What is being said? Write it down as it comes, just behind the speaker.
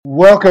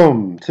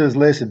Welcome to this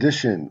latest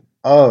edition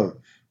of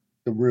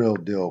the Real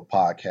Deal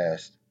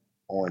Podcast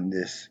on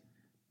this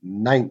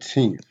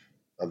 19th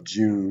of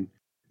June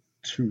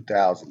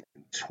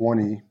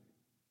 2020.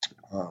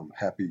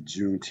 Happy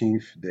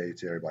Juneteenth Day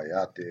to everybody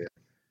out there.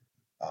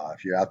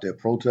 If you're out there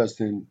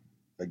protesting,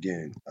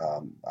 again,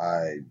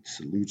 I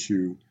salute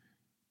you.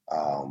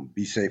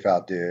 Be safe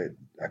out there.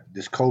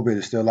 This COVID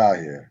is still out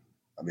here.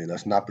 I mean,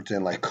 let's not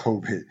pretend like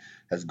COVID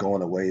has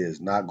gone away. It's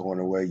not going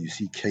away. You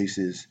see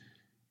cases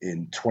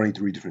in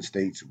 23 different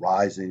states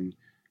rising.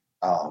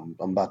 I'm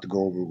about to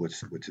go over with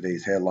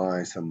today's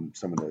headlines, some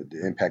of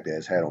the impact that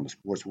it's had on the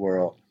sports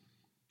world.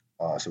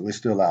 So it's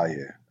still out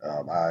here.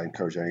 I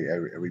encourage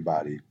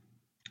everybody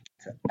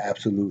to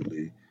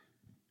absolutely,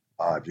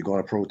 if you're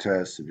going to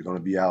protest, if you're going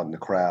to be out in the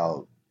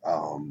crowd,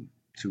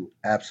 to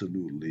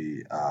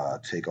absolutely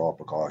take all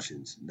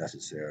precautions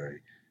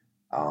necessary.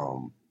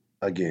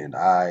 Again,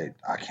 I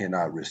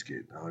cannot risk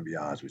it. I'm gonna be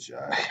honest with you.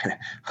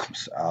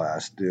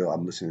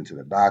 I'm listening to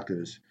the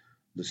doctors,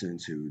 listening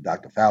to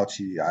Dr.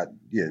 Fauci.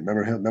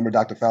 Remember him? Remember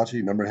Dr. Fauci?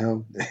 Remember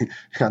him?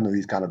 I know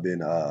he's kind of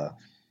been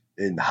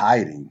in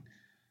hiding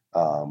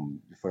for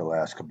the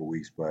last couple of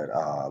weeks, but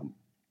I'm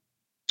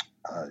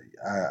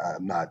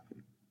not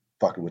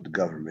fucking with the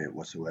government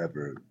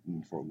whatsoever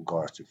for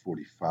regards to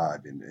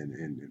 45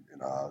 and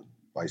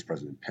Vice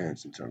President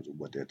Pence in terms of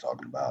what they're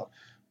talking about.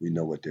 We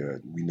know what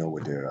their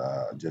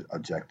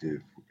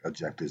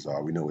objectives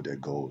are. We know what their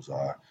goals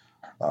are.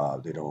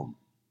 They don't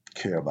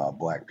care about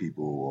black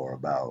people or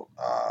about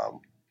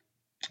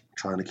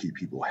trying to keep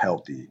people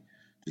healthy.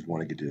 Just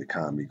want to get the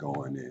economy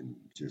going and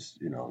just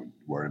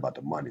worrying about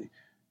the money.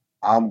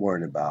 I'm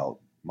worrying about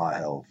my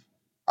health.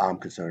 I'm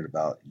concerned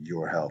about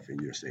your health and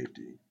your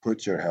safety.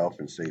 Put your health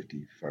and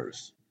safety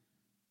first.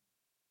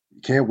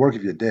 You can't work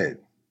if you're dead.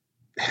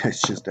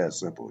 It's just that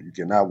simple. You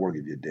cannot work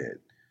if you're dead.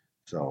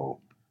 So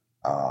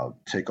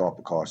take all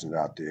precautions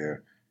out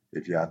there.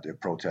 If you're out there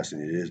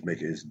protesting,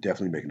 it's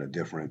definitely making a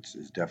difference.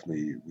 It's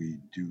definitely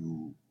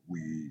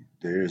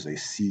there is a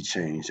sea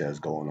change that's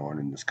going on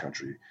in this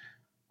country,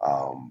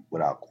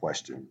 without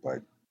question.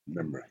 But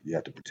remember, you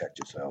have to protect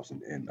yourselves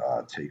and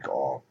take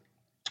all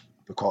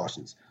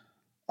precautions.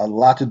 A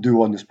lot to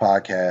do on this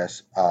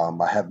podcast.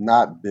 I have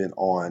not been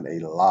on a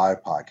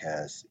live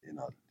podcast in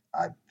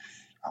I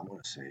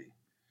want to say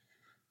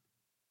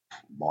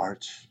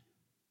March.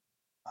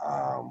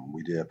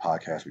 We did a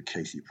podcast with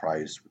Casey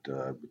Price with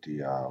the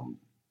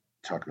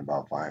talking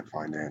about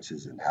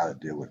finances and how to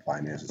deal with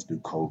finances through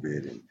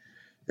COVID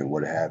and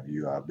what have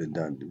you.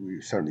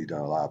 We've certainly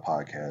done a lot of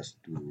podcasts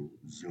through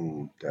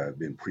Zoom that have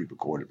been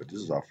pre-recorded, but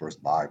this is our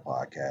first live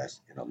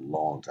podcast in a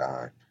long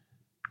time.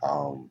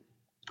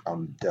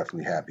 I'm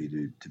definitely happy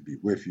to be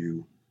with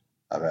you.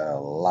 I've had a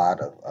lot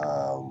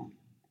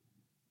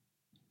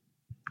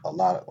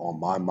on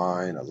my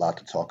mind, a lot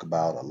to talk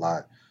about, a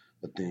lot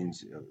of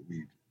things.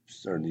 We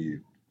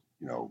certainly,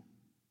 know,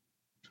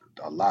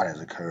 a lot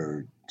has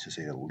occurred to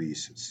say the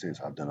least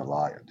since I've done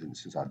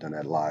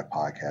that live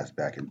podcast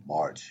back in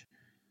March.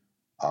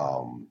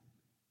 Um,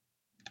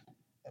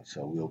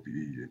 so we'll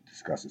be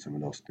discussing some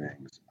of those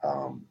things.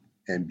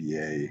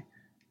 NBA,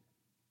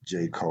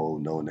 J. Cole,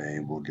 No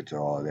Name. We'll get to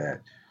all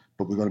that,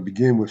 but we're going to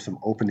begin with some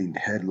opening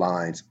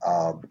headlines.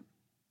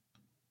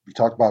 We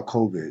talked about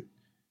COVID.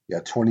 You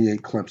got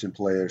 28 Clemson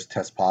players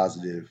test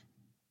positive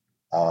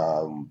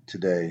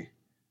today.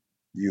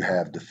 You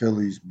have the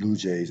Phillies, Blue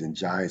Jays, and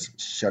Giants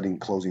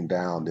closing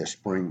down their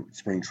spring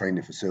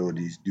training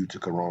facilities due to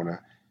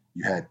corona.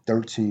 You had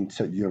 13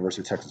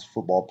 University of Texas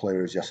football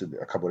players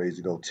a couple of days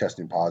ago,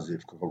 testing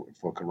positive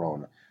for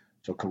corona.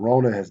 So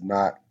corona is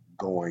not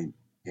going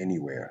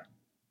anywhere.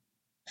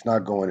 It's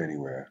not going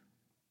anywhere.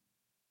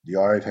 You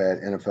already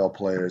had NFL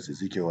players,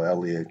 Ezekiel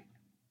Elliott,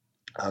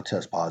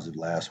 test positive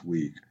last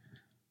week.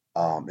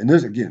 And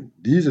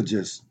these are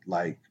just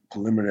like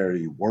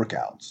preliminary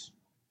workouts.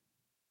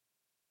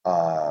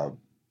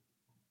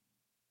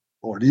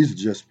 Or these are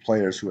just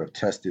players who have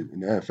tested in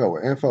the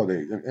NFL.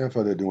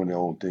 NFL, they're doing their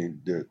own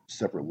thing. They're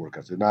separate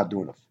workouts. They're not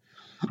doing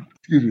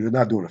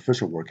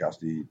official workouts.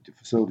 The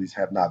facilities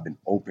have not been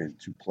open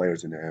to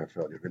players in the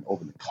NFL. They've been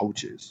open to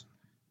coaches.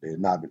 They have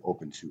not been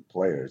open to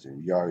players.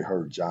 And you already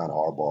heard John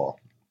Harbaugh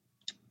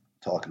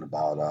talking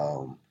about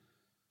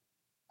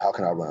how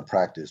can I run a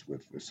practice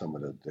with some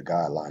of the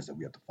guidelines that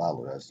we have to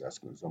follow. That's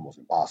almost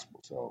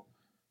impossible. So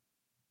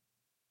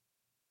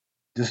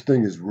this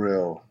thing is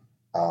real.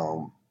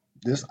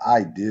 This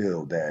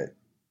ideal that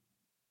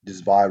this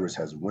virus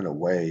has went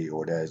away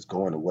or that it's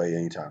going away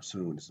anytime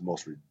soon is the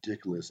most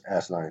ridiculous,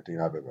 asinine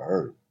thing I've ever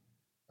heard.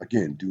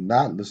 Again, do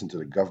not listen to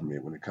the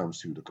government when it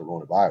comes to the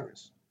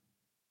coronavirus.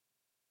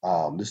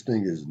 This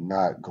thing is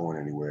not going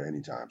anywhere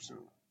anytime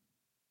soon.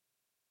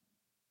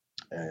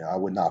 And I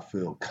would not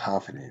feel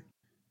confident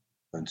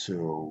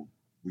until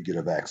we get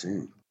a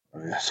vaccine. I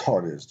mean, that's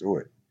all there is to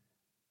it.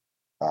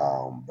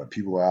 But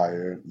people are out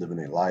here living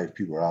their life.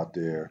 People are out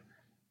there.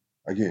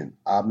 Again,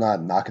 I'm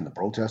not knocking the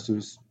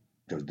protesters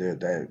because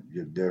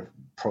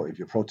if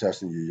you're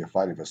protesting, you're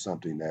fighting for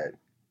something that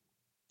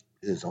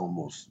is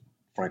almost,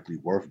 frankly,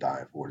 worth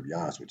dying for. To be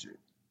honest with you,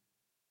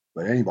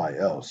 But anybody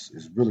else,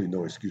 there's really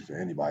no excuse for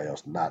anybody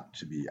else not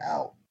to be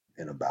out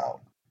and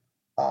about.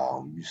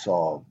 You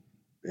saw,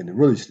 and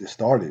it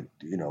started,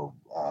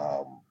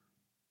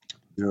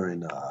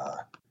 during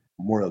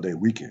Memorial Day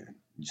weekend.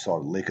 You saw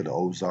the Lake of the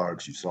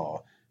Ozarks. You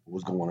saw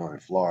what's going on in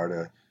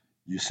Florida.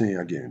 You're seeing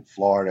again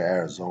Florida,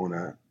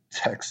 Arizona,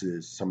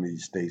 Texas. Some of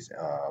these states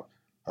are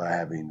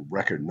having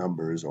record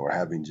numbers or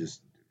having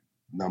just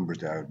numbers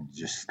that are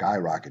just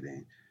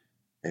skyrocketing.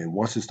 And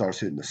once it starts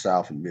hitting the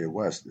South and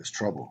Midwest, there's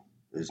trouble.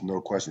 There's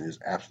no question. There's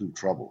absolute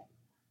trouble.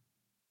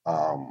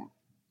 Um,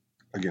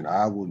 Again,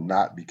 I will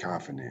not be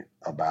confident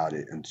about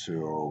it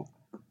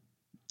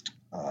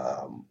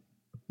um,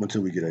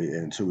 until we get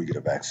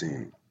a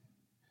vaccine.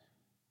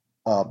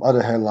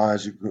 Other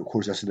headlines, of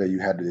course, yesterday you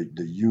had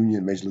the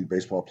union, Major League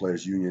Baseball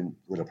Players Union,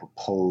 with a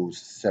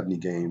proposed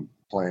 70-game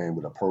plan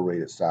with a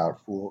prorated salary,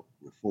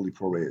 fully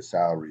prorated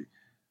salary,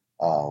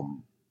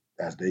 um,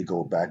 as they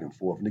go back and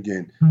forth. And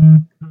again,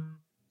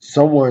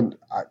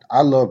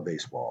 I love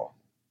baseball.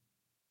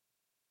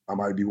 I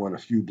might be one of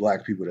the few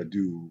black people that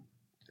do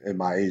in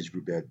my age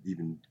group that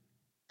even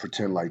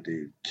pretend like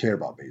they care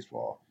about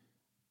baseball.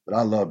 But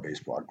I love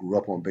baseball. I grew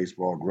up on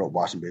baseball, grew up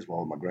watching baseball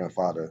with my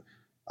grandfather,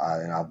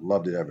 and I've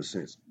loved it ever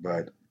since.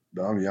 But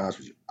I'll be honest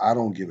with you, I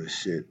don't give a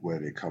shit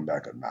whether they come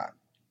back or not.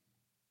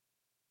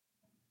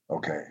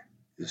 Okay,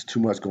 there's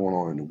too much going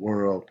on in the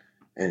world,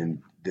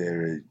 and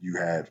there you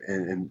have,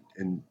 and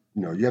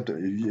you have to,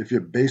 if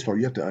you're baseball,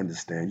 you have to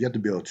understand, you have to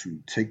be able to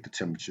take the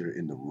temperature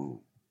in the room.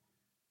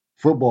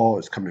 Football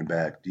is coming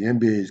back, the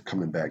NBA is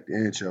coming back, the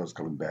NHL is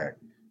coming back.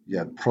 You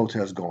have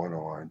protests going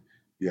on,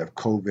 you have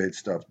COVID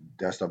stuff,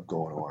 that stuff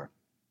going on.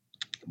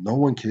 No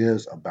one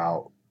cares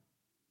about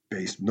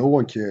no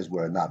one cares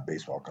whether or not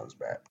baseball comes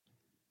back.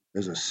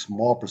 There's a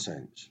small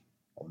percentage,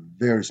 a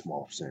very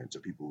small percentage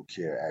of people who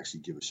care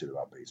actually give a shit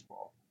about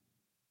baseball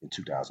in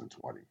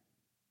 2020.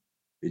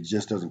 It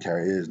just doesn't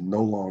carry. It is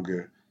no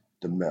longer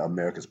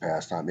America's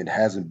pastime. It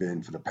hasn't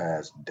been for the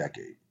past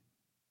decade.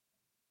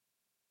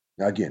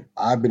 Now, again,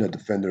 I've been a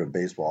defender of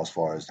baseball as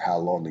far as how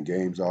long the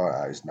games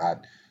are. It's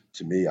not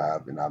to me.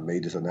 I've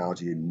made this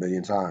analogy a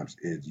million times.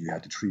 You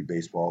have to treat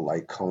baseball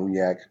like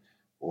cognac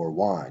or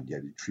wine. You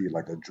have to treat it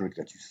like a drink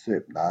that you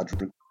sip, not a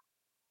drink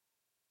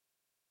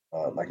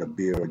like a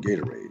beer or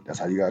Gatorade. That's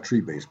how you got to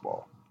treat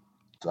baseball.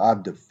 So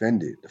I've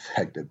defended the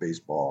fact that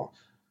baseball,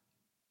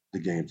 the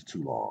games are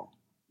too long.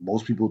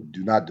 Most people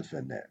do not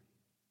defend that,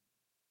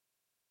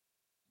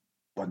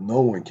 but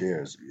no one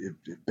cares. If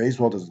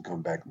baseball doesn't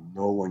come back,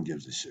 no one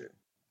gives a shit.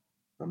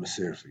 I mean,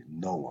 seriously,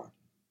 no one.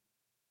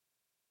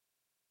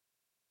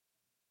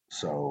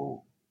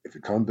 So if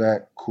it comes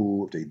back,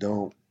 cool. If they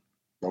don't,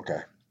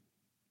 okay.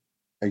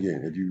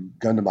 Again, if you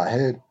gun to my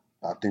head,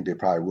 I think they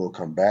probably will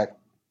come back.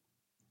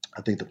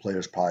 I think the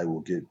players probably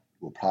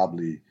will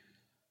probably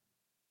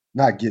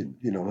not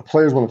get, the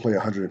players want to play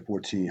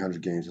 114,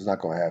 100 games. It's not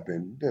going to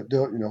happen.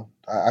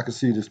 I could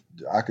see this.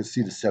 I could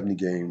see the 70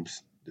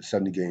 games, the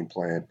 70 game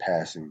plan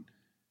passing,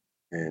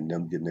 and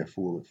them getting their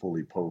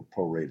fully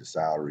prorated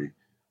salary.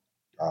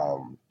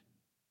 Um,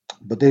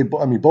 but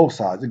I mean, both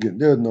sides. Again,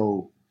 there are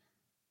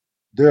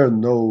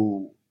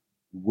no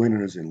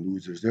winners and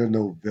losers. There are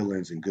no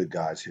villains and good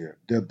guys here.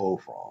 They're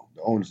both wrong.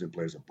 The owners and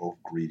players are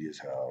both greedy as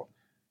hell.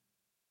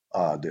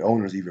 The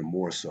owners even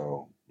more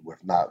so,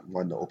 with not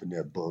wanting to open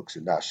their books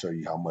and not show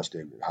you how much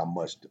the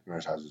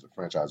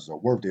franchises are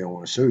worth. They don't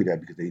want to show you that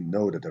because they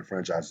know that their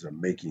franchises are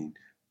making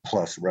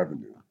plus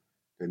revenue.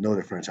 They know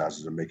their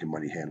franchises are making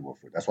money hand over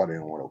foot. That's why they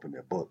don't want to open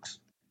their books.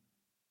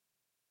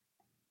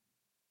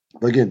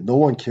 But again, no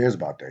one cares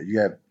about that. You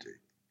have,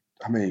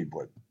 I mean,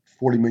 what,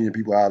 40 million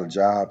people out of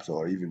jobs,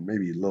 or even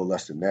maybe a little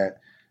less than that.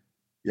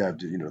 You have,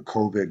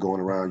 COVID going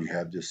around. You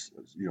have this,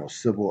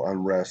 civil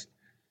unrest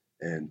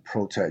and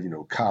protest,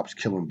 cops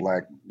killing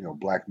black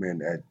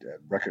men at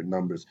record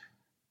numbers.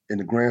 In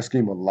the grand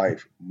scheme of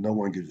life, no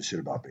one gives a shit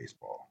about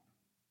baseball.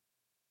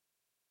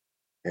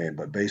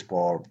 But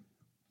baseball,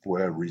 for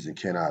whatever reason,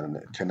 cannot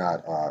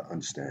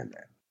understand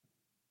that.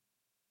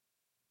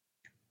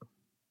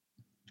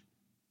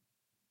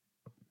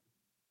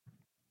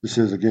 This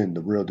is again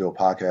the Real Deal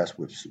Podcast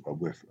with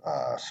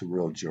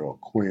Cyril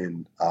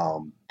Gerald-Quinn.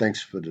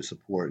 Thanks for the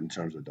support in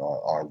terms of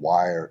our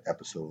Wire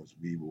episodes.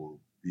 We will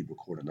be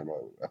recording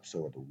another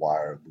episode of The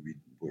Wire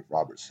with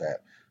Robert Sapp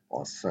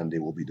on Sunday.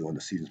 We'll be doing the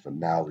season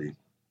finale.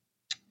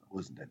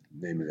 Wasn't that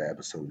the name of the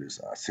episode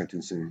is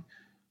Sentencing.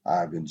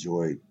 I've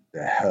enjoyed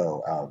the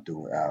hell out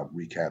of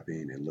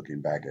recapping and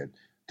looking back at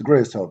the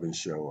greatest television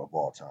show of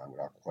all time.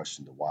 Without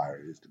question, The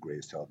Wire is the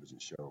greatest television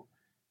show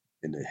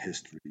in the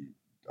history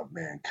of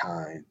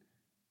mankind.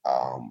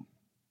 Um,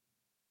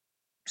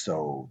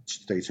 so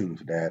stay tuned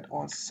for that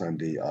on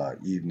Sunday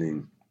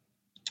evening.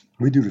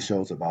 We do the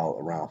shows about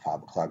around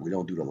 5 o'clock. We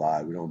don't do the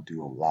live. We don't do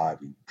them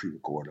live. We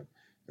pre-record them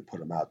and put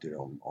them out there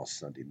on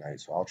Sunday night.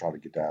 So I'll try to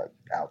get that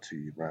out to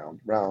you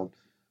around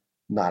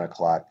 9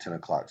 o'clock, 10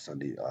 o'clock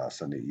Sunday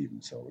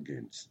evening. So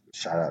again,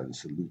 shout out and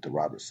salute to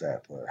Robert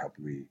Sapp for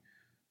helping me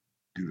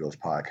do those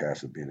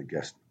podcasts, for being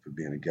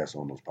a guest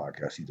on those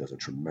podcasts. He does a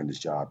tremendous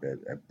job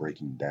at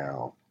breaking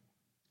down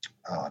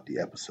the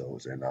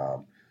episodes. And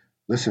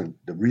listen,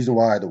 the reason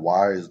why The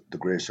Wire is the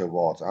greatest show of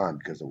all time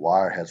because The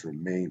Wire has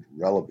remained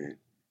relevant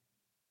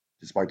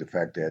despite the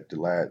fact that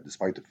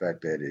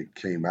it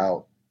came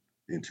out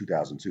in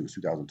 2002,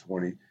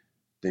 2020,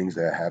 things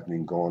that are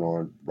happening going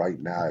on right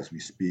now as we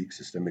speak,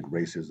 systemic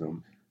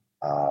racism,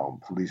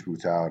 police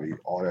brutality,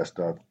 all that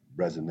stuff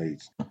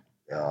resonates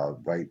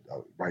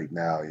right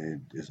now,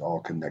 and is all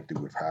connected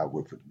with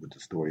the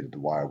story that The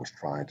Wire was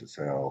trying to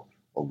tell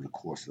over the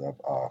course of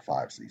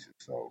 5 seasons.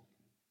 So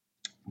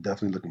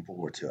definitely looking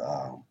forward to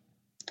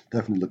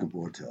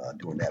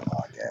doing that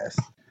podcast.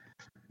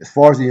 As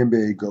far as the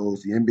NBA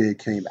goes, the NBA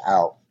came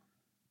out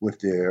with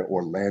their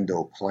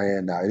Orlando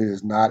plan. Now, it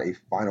is not a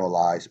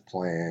finalized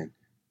plan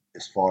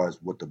as far as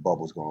what the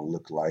bubble is going to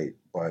look like,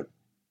 but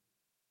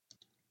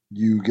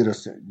they're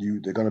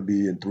going to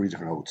be in 3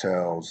 different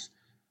hotels.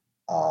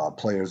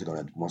 Players are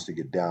going to, once they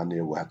get down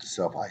there, will have to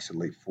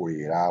self-isolate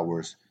 48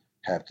 hours,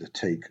 have to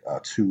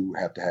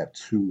have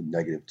 2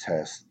 negative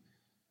tests.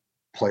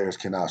 Players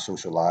cannot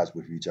socialize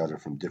with each other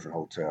from different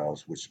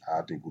hotels, which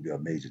I think will be a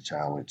major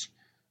challenge.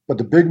 But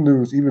the big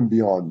news, even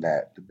beyond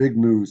that, the big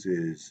news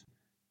is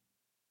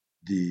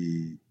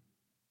the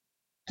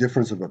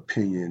difference of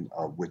opinion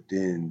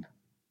within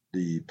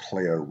the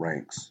player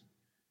ranks.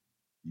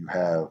 You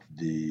have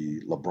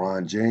the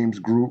LeBron James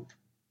group,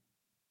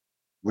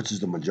 which is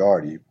the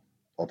majority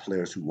of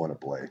players who want to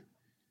play,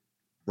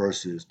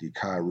 versus the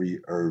Kyrie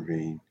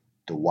Irving,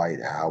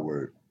 Dwight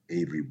Howard,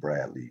 Avery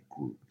Bradley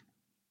group.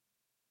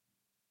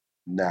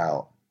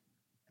 Now,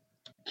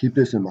 keep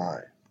this in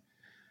mind.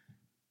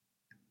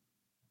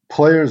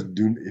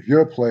 If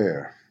you're a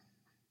player,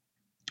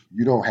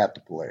 you don't have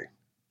to play.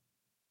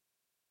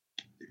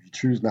 If you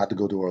choose not to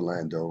go to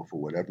Orlando for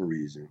whatever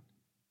reason,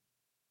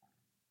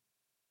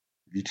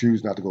 you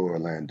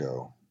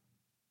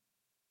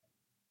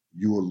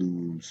will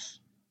lose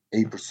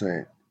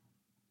 8%,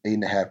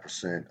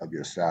 8.5% of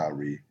your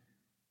salary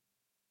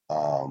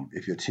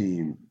if your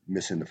team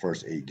missing the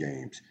first 8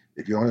 games.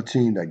 If you're on a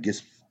team that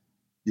gets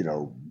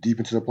deep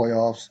into the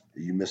playoffs,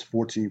 you miss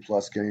 14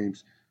 plus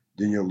games,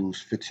 then you'll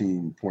lose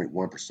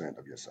 15.1%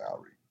 of your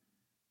salary.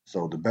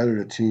 So the better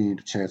the team,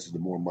 the chances, the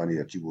more money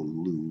that you will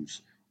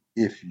lose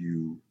if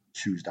you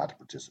choose not to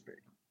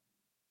participate.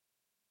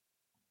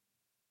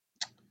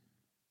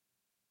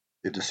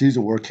 If the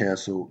season were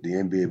canceled, the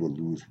NBA would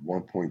lose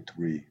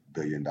 $1.3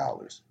 billion.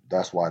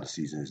 That's why the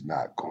season is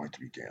not going to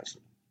be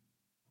canceled.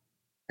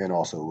 And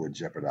also it would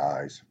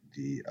jeopardize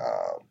the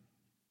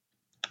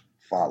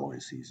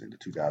following season, the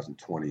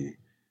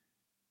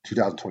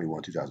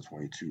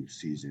 2021-2022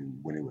 season,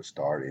 when it would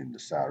start in the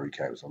salary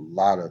cap. There's a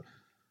lot of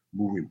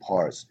moving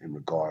parts in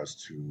regards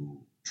to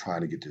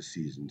trying to get the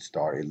season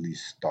started,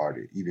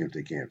 even if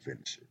they can't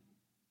finish it.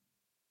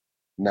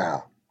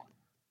 Now,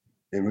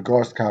 in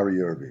regards to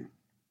Kyrie Irving,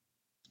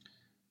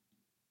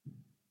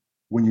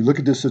 when you look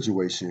at this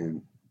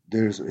situation,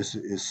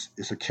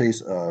 it's a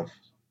case of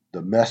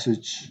the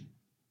message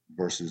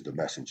versus the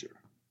messenger.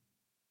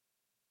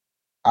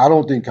 I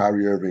don't think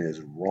Kyrie Irving is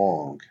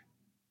wrong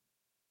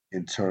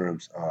in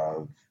terms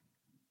of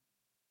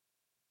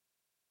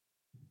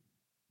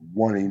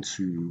wanting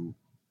to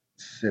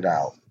sit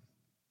out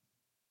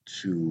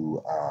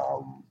to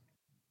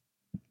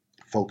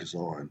focus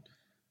on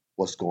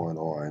what's going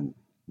on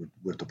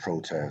with the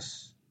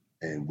protests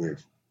and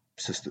with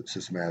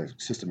systematic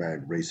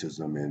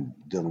racism and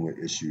dealing with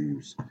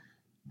issues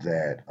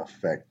that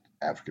affect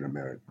African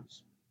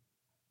Americans.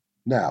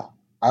 Now,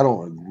 I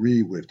don't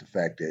agree with the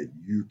fact that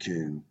you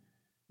can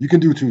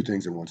do 2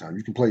 things at one time.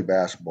 You can play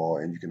basketball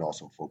and you can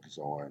also focus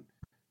on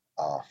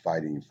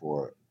fighting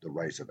for the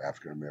rights of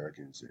African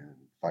Americans and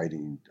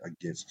fighting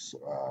against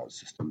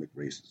systemic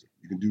racism.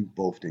 You can do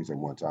both things at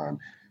one time.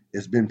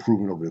 It's been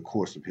proven over the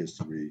course of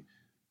history.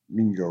 You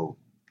can go,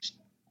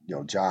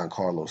 John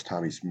Carlos,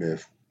 Tommy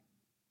Smith,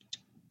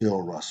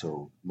 Bill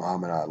Russell,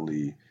 Muhammad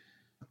Ali,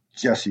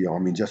 Jesse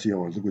Owens.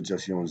 Look what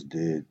Jesse Owens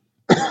did.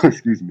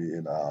 excuse me,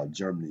 in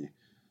Germany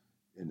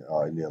in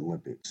the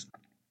Olympics.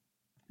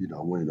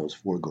 Winning those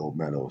 4 gold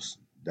medals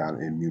down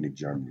in Munich,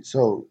 Germany.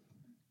 So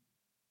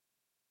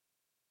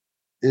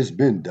it's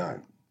been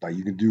done. Like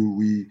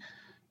we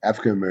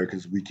African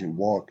Americans, we can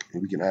walk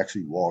and we can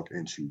actually walk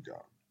and chew gum.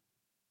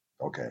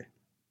 Okay.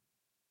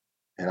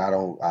 And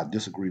I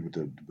disagree with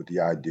the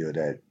idea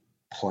that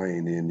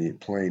playing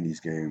these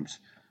games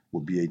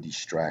will be a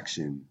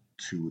distraction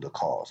to the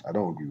cause. I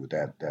don't agree with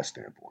that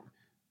standpoint.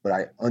 But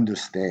I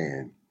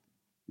understand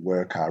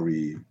where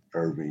Kyrie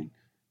Irving,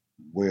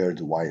 where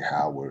Dwight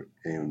Howard,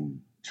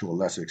 and to a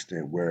lesser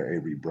extent where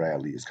Avery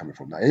Bradley is coming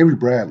from. Now, Avery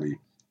Bradley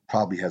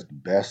probably has the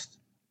best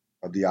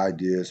of the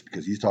ideas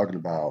because he's talking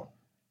about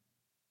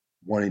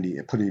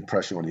putting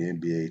pressure on the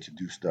NBA to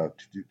do stuff,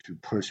 to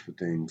push for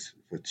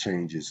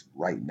changes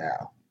right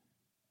now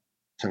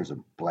in terms of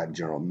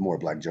more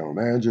black general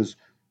managers,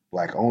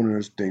 black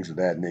owners, things of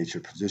that nature,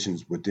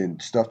 positions within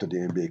stuff that the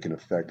NBA can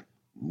affect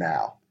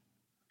now.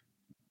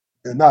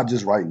 And not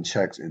just writing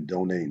checks and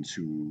donating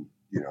to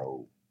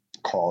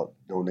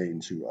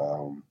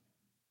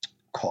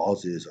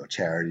causes or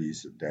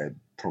charities that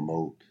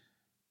promote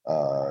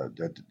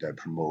that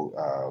promote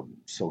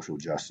social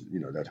justice,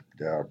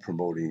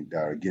 that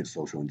are against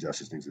social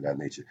injustice, things of that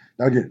nature.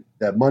 Now again,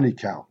 that money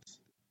counts.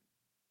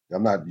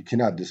 You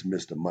cannot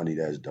dismiss the money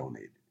that is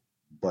donated,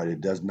 but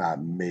it does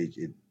not make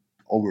it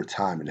over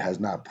time. It has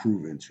not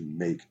proven to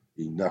make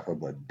enough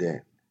of a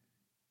dent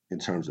in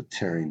terms of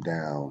tearing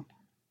down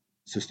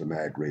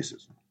systematic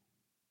racism.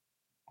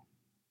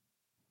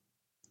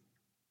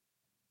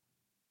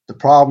 The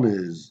problem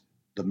is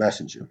the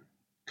messenger.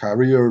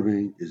 Kyrie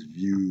Irving is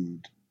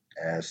viewed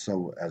as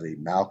a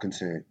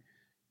malcontent.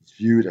 He's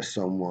viewed as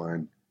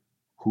someone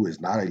who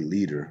is not a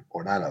leader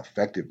or not an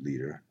effective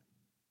leader.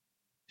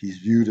 He's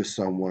viewed as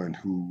someone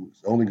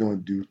who's only going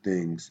to do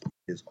things in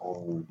his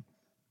own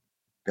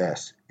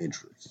best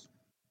interests.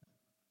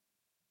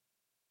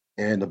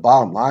 And the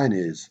bottom line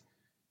is,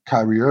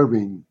 Kyrie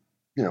Irving,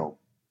 you know,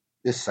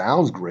 it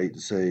sounds great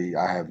to say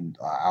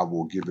I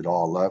will give it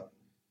all up,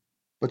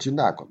 but you're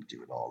not going to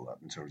give it all up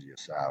in terms of your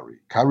salary.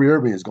 Kyrie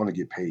Irving is going to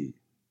get paid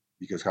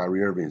because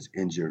Kyrie Irving is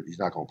injured. He's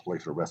not going to play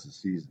for the rest of the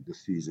season, this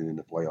season in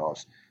the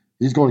playoffs.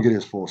 He's going to get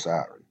his full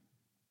salary.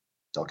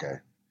 Okay,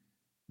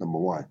 number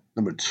one.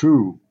 Number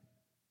two,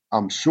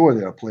 I'm sure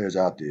there are players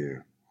out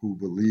there who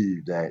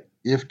believe that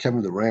if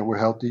Kevin Durant were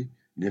healthy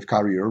and if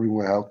Kyrie Irving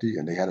were healthy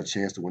and they had a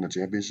chance to win a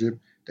championship,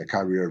 that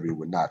Kyrie Irving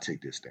would not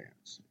take this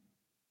stance.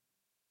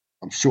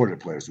 I'm sure there are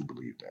players who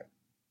believe that.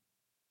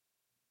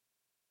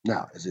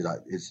 Now,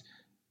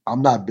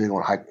 I'm not big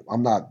on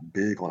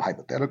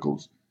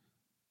hypotheticals,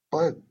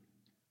 but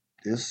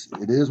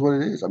it is what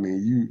it is. I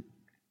mean,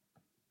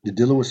 you're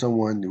dealing with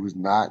someone who is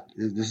not.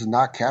 This is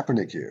not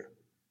Kaepernick here.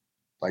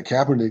 Like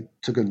Kaepernick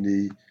took a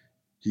knee,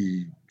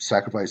 he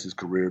sacrificed his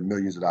career,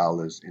 millions of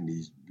dollars, and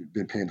he's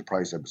been paying the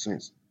price ever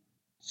since.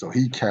 So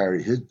he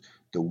carried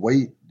the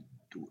weight.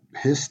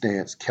 His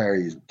stance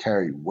carried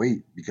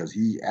weight because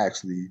he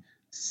actually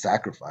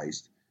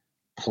sacrificed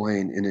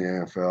playing in the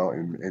NFL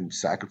and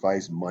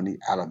sacrificed money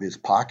out of his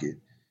pocket.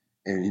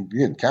 And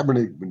again,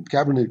 when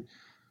Kaepernick,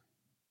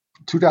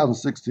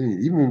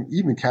 2016,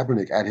 even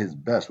Kaepernick at his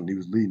best when he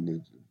was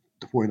leading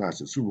the 49ers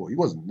to the Super Bowl, he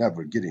was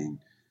never getting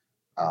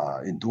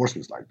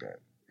endorsements like that.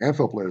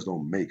 NFL players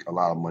don't make a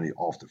lot of money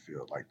off the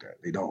field like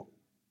that. They don't.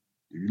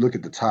 If you look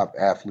at the top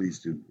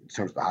athletes, in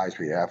terms of the highest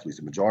paid athletes,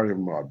 the majority of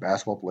them are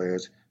basketball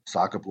players,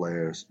 soccer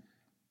players,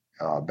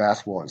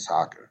 basketball and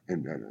soccer,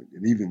 and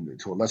even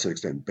to a lesser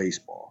extent,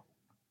 baseball.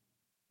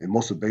 And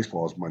most of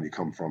baseball's money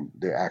come from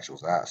their actual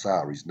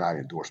salaries, not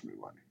endorsement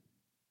money.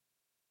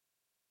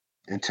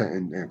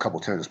 And a couple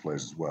of tennis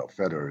players as well.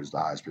 Federer is the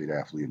highest paid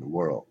athlete in the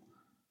world.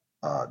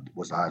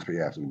 Was the highest paid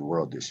athlete in the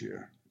world this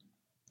year.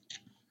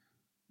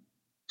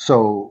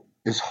 So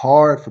it's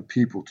hard for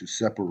people to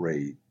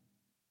separate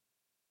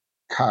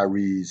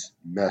Kyrie's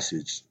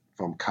message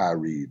from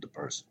Kyrie the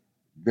person.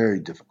 Very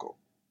difficult.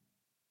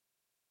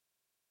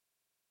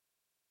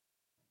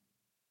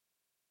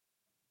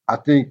 I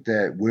think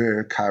that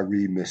where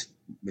Kyrie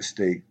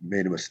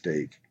made a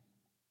mistake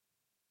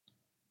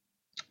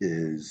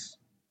is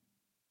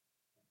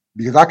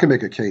because I can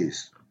make a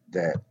case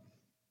that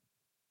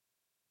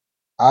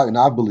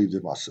I believe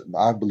this myself.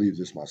 I believe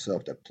this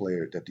myself that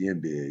the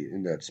NBA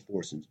and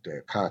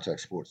that contact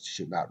sports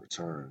should not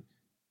return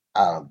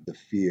out of the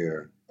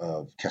fear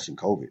of catching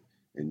COVID.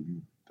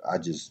 And I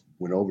just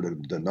went over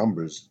the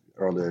numbers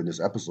earlier in this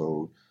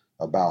episode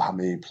about how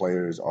many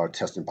players are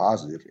testing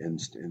positive, and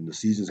the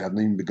seasons haven't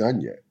even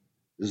begun yet.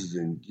 This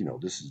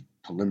is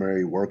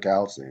preliminary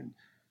workouts and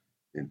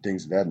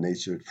things of that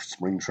nature,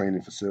 spring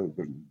training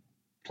facility,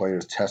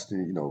 players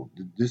testing.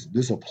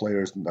 This are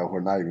players that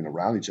are not even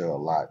around each other a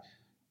lot,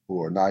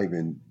 who are not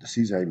even the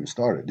season hasn't even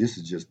started. This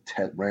is just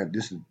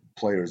this is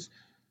players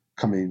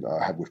coming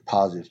with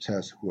positive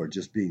tests who are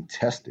just being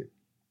tested.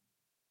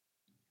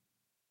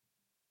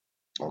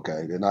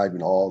 Okay, they're not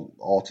even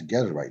all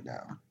together right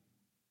now.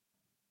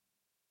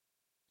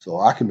 So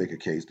I can make a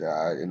case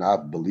and I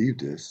believe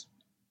this,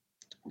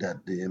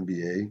 that the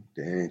NBA,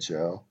 the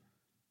NHL,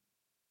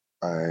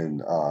 and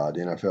the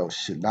NFL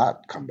should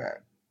not come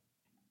back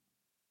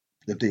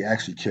if they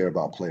actually care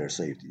about player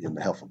safety and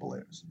the health of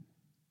players.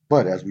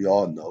 But as we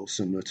all know,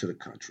 similar to the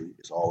country,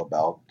 it's all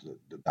about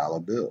the dollar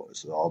bill.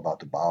 It's all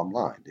about the bottom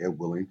line.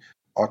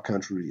 Our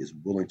country is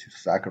willing to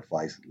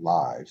sacrifice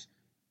lives,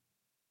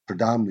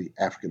 predominantly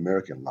African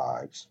American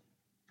lives,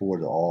 for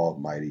the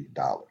almighty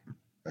dollar.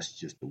 That's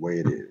just the way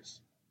it is.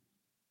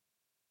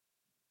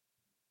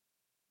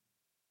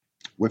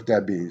 With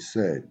that being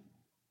said,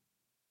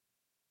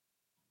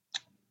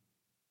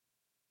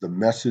 the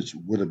message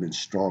would have been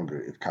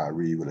stronger if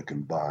Kyrie would have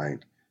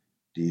combined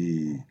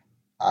the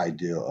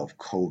idea of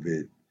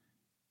COVID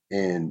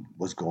and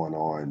what's going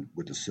on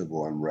with the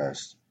civil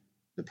unrest,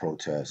 the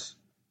protests,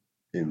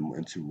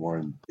 into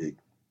one big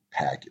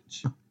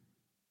package.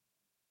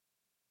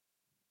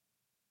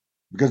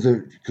 Because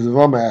if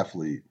I'm an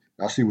athlete,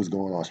 I see what's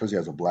going on, especially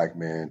as a black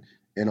man,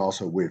 and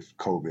also with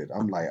COVID.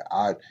 I'm like,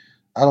 I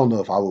don't know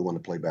if I would want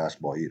to play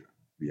basketball either,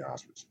 to be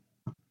honest with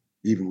you.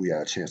 Even if we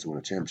had a chance to win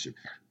a championship.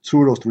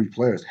 Two of those three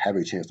players have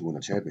a chance to win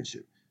a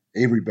championship.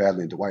 Avery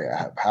Bradley and Dwight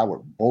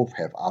Howard both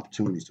have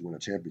opportunities to win a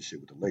championship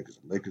with the Lakers.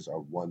 The Lakers are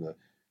one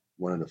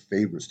of the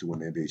favorites to win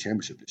the NBA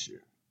championship this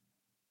year,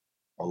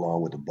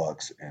 along with the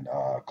Bucks and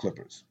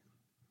Clippers.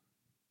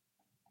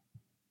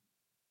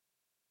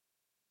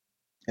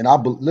 And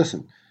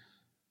listen,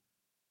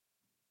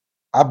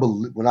 I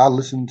believe when I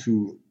listen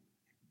to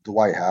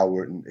Dwight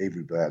Howard and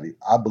Avery Bradley,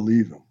 I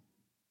believe them.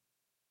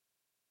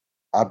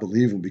 I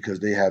believe them because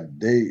they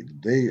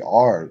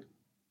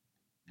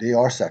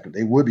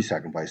would be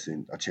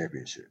sacrificing a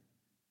championship.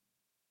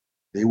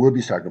 They would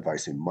be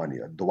sacrificing money.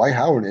 Dwight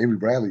Howard and Avery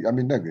Bradley. I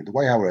mean,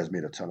 Dwight Howard has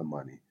made a ton of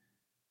money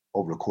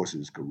over the course of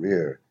his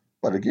career,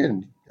 but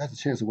again, he has a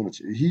chance to win.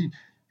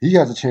 He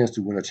has a chance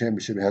to win a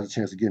championship and has a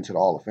chance to get into the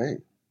Hall of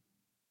Fame.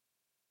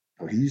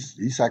 So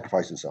he's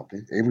sacrificing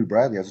something. Avery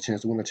Bradley has a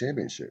chance to win a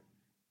championship.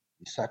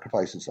 He's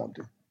sacrificing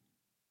something.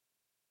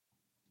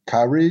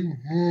 Kyrie,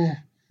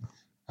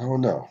 I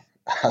don't know.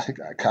 I think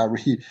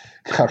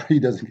Kyrie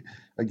doesn't.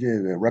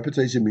 Again,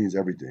 reputation means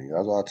everything.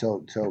 That's what I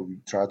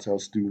try to tell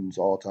students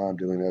all the time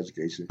dealing in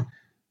education.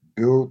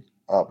 Build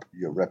up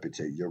your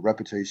reputation. Your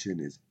reputation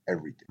is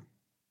everything.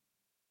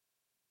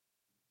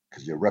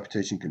 Because your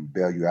reputation can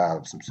bail you out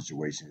of some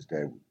situations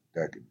that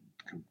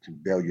can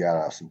bail you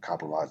out of some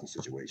compromising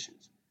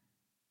situations,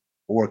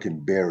 or it can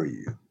bury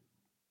you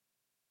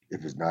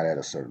if it's not at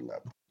a certain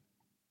level.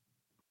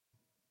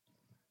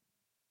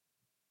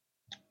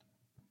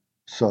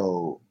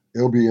 So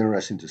it'll be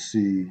interesting to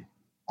see.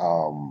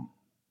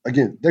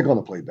 Again, they're going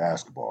to play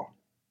basketball.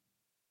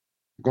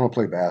 They're going to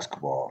play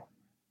basketball.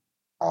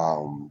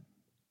 Um,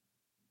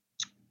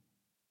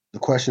 the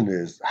question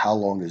is, how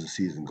long is the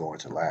season going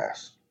to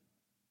last?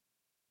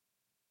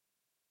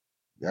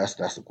 That's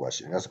the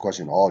question. That's the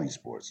question in all these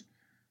sports.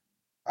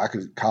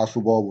 College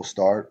football will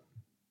start.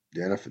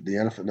 No,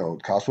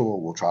 college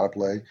football will try to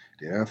play.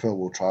 The NFL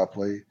will try to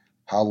play.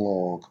 How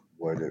long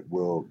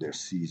will their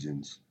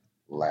seasons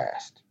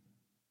last?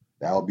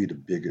 That'll be the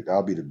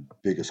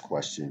biggest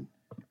question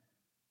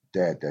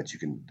that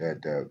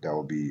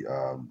will be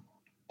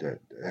that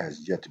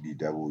has yet to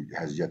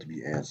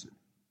be answered.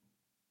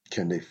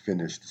 Can they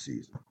finish the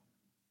season?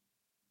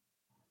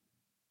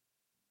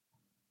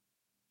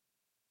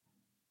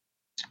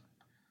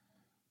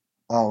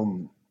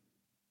 Um,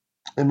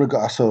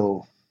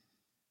 so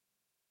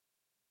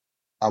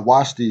I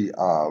watched the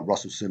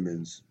Russell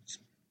Simmons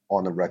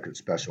on the record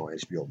special on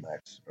HBO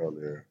Max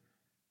earlier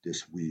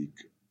this week.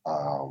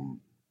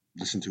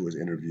 Listened to his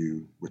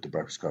interview with the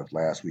Breakfast Club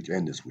last week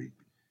and this week.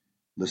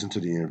 Listened to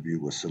the interview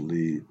with Cille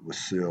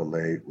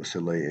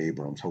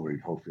Abrams.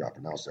 Hopefully I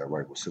pronounced that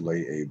right. With Cille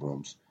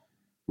Abrams,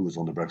 who was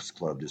on the Breakfast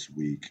Club this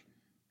week.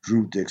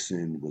 Drew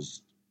Dixon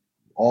was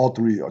all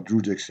three.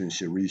 Drew Dixon,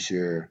 Cherie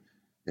Share,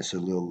 and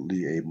Cille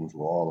Abrams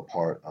were all a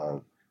part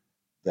of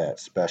that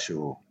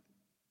special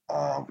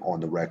on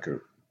the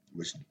record,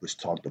 which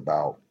talked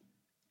about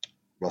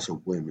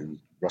Russell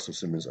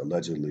Simmons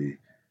allegedly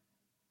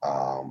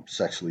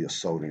sexually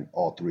assaulting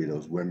all three of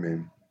those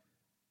women.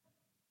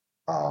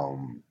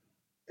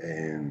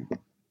 And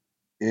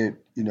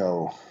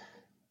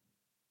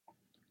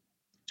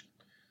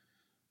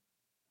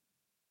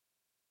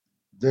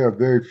there are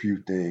very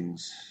few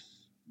things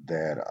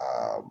that,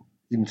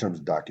 even in terms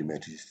of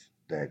documentaries,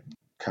 that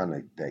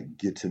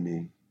get to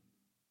me,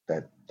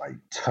 that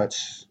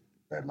touch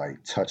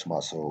my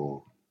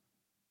soul.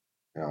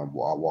 And I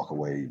walk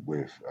away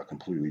with a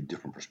completely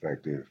different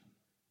perspective.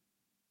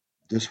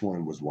 This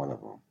one was one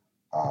of them.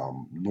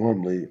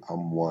 Normally,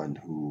 I'm one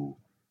who,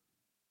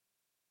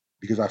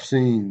 because I've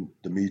seen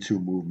the Me Too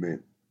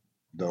movement,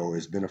 though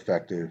it's been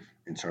effective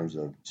in terms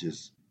of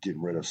just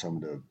getting rid of some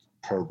of the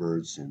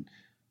perverts and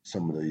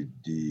some of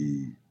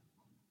the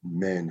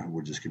men who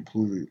were just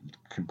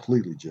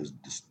completely just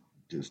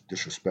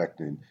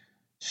disrespecting,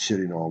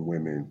 shitting on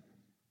women,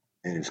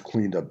 and it's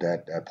cleaned up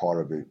that part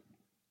of it,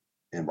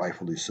 and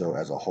rightfully so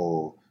as a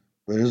whole.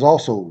 But it's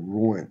also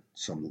ruined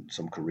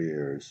some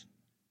careers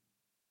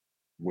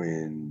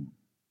when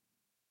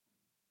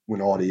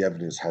all the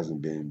evidence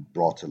hasn't been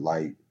brought to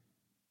light,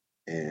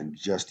 and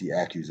just the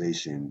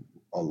accusation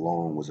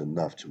alone was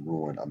enough to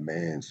ruin a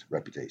man's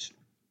reputation,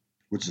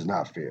 which is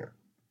not fair.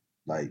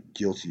 Like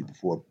guilty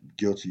without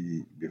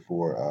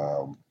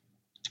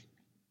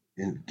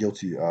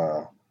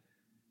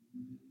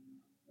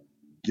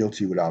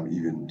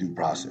even due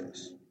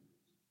process,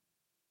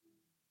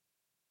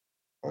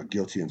 or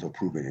guilty until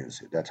proven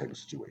innocent, that type of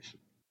situation.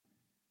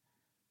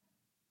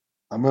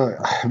 I'm gonna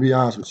be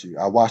honest with you.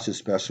 I watched this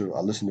special.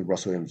 I listened to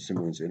Russell M.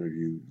 Simmons'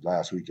 interview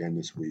last week and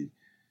this week.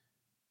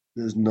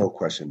 There's no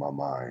question in my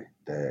mind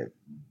that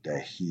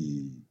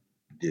he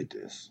did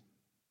this.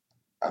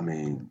 I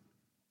mean,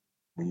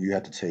 when you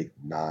have to take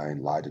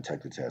 9 lie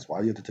detector tests, why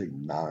do you have to take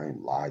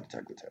 9 lie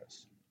detector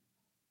tests?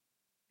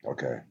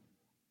 Okay.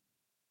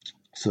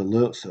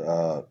 Cille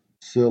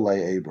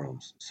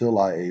Abrams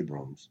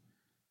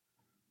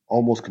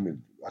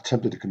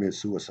attempted to commit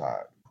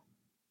suicide.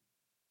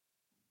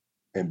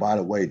 And by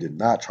the way, did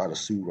not try to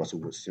sue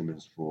Russell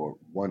Simmons for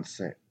 1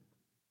 cent. It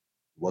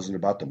wasn't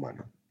about the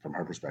money. From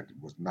her perspective,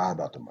 it was not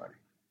about the money.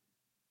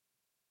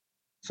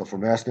 So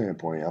from that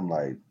standpoint, I'm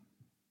like,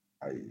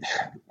 I,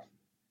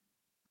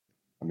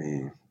 I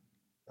mean,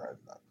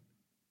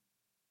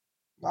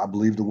 I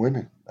believe the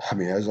women. I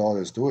mean, that's all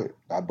there's to it.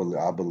 I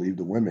believe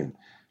the women.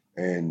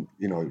 And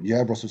you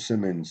have Russell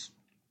Simmons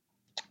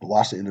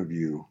watch the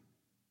interview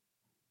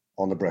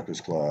on the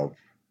Breakfast Club,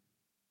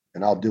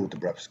 and I'll deal with the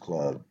Breakfast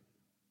Club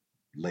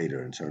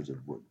later in terms of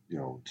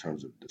in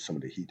terms of some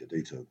of the heat that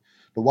they took.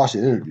 But watch the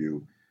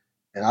interview,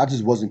 and I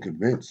just wasn't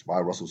convinced by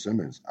Russell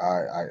Simmons.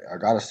 I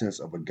got a sense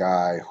of a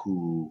guy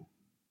who,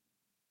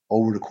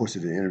 over the course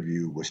of the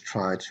interview, was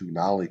trying to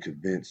not only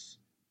convince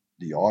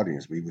the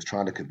audience, but he was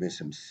trying to convince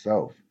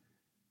himself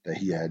that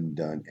he hadn't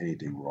done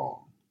anything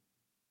wrong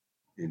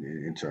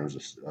in terms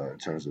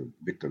of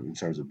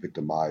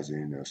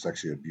victimizing or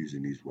sexually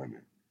abusing these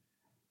women.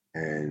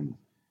 And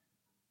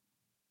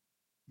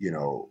you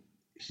know,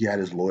 he had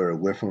his lawyer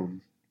with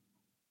him,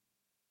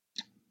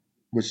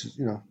 which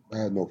I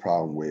had no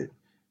problem with.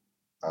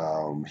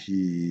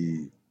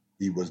 He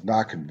was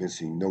not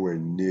convincing, nowhere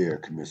near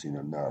convincing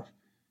enough.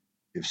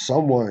 If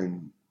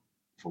someone,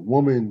 if a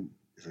woman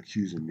is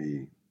accusing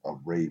me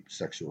of rape,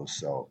 sexual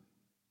assault,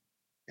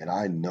 and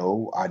I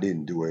know I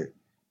didn't do it,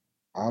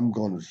 I'm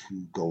going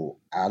to go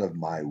out of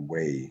my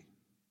way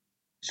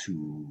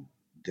to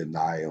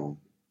deny them.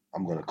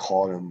 I'm going to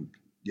call them,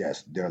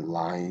 yes, they're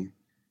lying.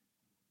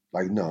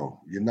 Like,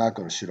 no, you're not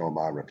going to shit on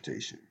my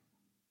reputation.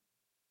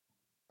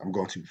 I'm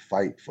going to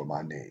fight for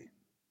my name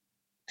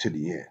to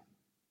the end.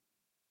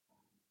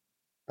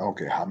 I don't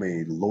care how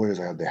many lawyers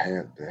they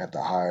have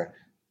to hire.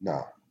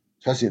 No,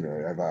 especially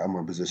if I'm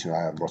in a position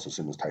I have Russell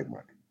Simmons type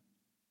money.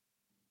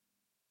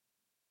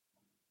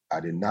 I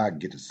did not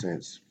get the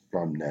sense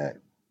from that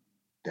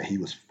he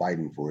was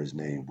fighting for his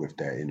name with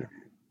that interview.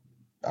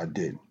 I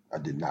didn't. I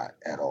did not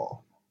at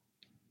all.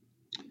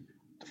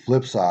 The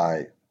flip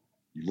side,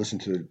 you listen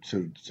to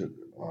the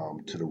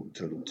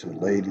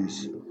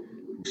ladies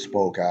who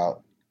spoke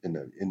out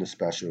in the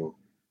special,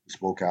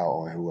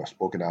 who have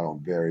spoken out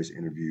on various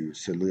interviews.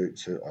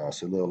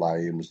 Salil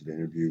Laim was the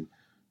interview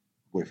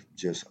with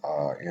just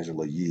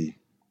Angela Yee,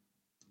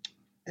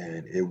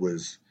 and it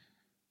was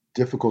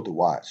difficult to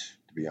watch.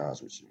 To be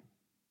honest with you,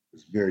 it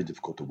was very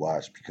difficult to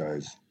watch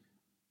because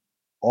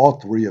all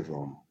three of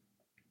them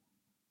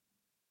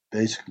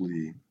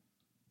basically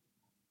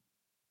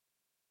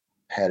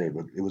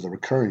it was a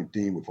recurring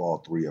theme with all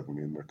three of them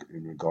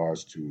in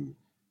regards to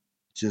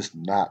just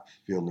not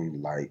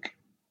feeling like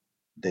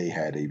they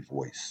had a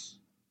voice.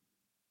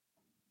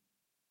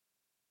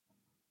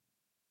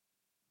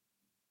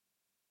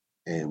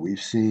 And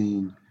we've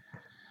seen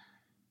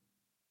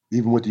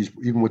even with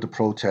the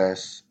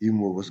protests,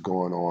 even with what's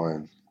going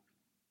on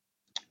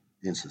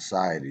in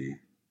society,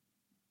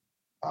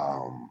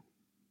 um,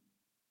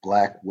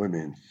 black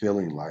women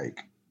feeling like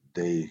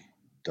they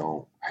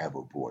don't have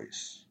a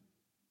voice,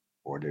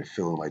 or they're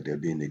feeling like they're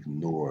being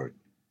ignored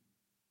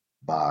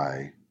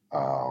by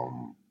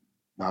not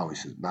only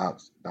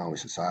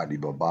society,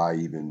 but by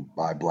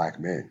black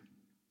men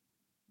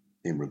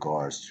in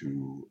regards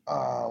to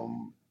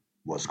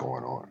what's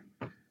going on,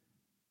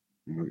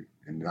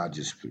 and not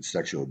just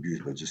sexual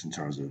abuse, but just in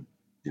terms of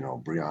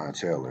Breonna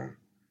Taylor,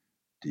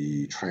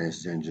 the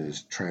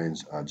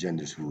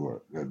transgenders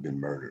who have been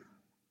murdered.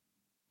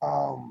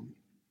 Um,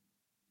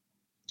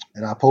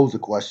 and I pose the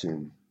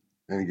question,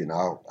 and again,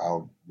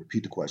 I'll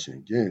repeat the question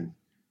again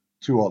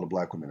to all the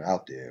black women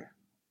out there: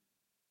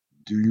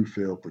 do you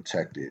feel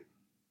protected?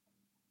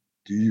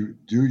 Do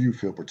you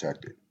feel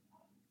protected?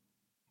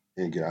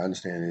 And again, I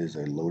understand it is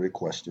a loaded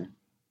question.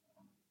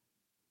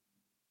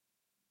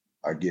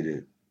 I get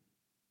it,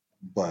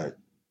 but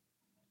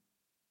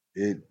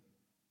it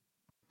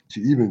to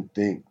even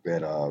think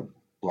that a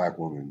black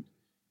woman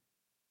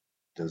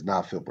does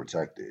not feel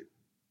protected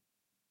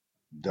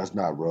does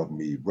not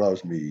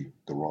rubs me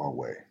the wrong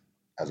way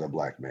as a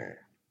black man.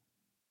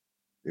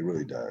 It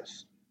really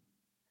does.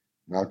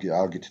 And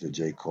I'll get to the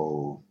J.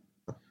 Cole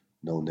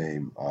No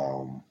Name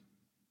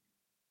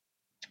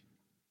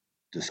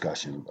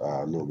discussion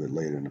a little bit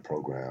later in the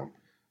program.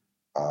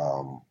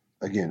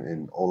 Again,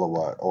 in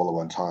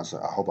Olawan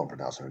Tansa, I hope I'm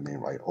pronouncing her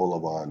name right.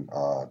 Olawan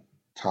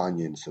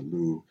Tanyan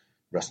Salu,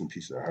 rest in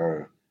peace to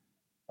her,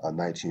 a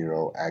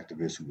 19-year-old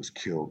activist who was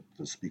killed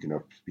for speaking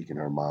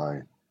her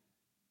mind.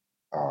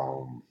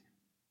 Um,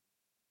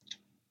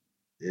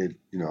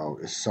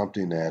 it's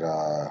something that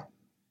I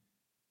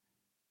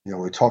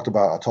talked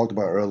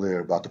about earlier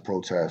about the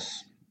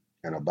protests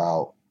and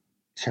about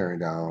tearing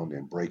down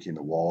and breaking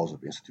the walls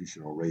of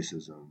institutional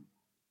racism.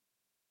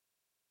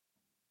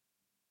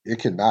 It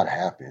cannot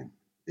happen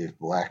if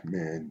black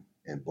men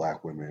and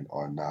black women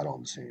are not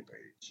on the same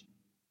page.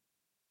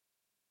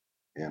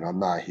 And I'm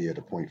not here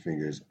to point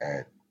fingers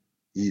at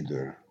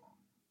either.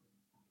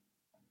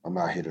 I'm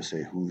not here to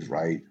say who's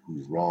right,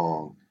 who's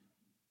wrong,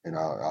 and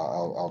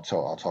I'll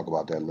talk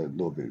about that a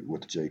little bit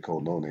with the J.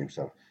 Cole No Name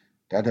stuff.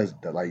 That does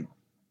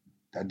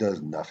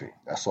nothing.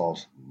 That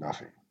solves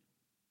nothing.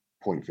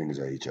 Pointing fingers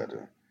at each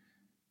other.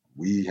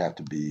 We have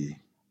to be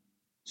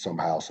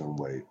somehow, some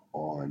way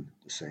on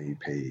the same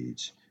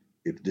page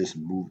if this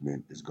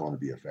movement is going to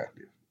be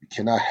effective. We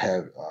cannot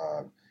have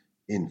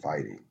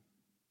infighting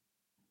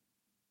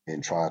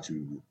and try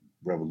to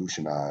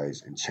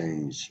revolutionize and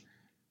change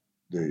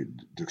the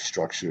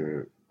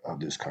structure of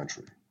this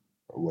country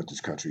or what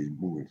this country is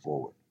moving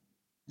forward.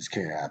 This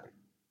can't happen.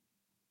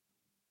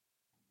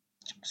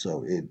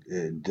 So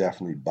it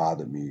definitely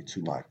bothered me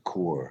to my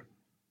core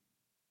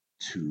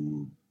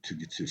to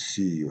get to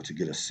see or to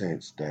get a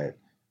sense that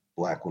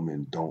black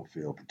women don't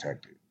feel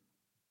protected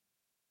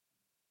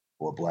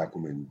or black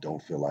women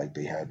don't feel like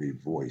they have a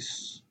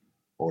voice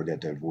or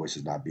that their voice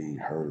is not being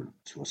heard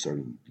to a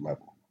certain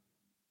level.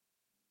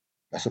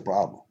 That's a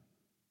problem.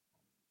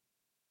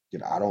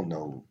 I don't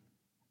know.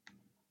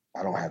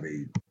 I don't have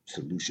a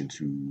solution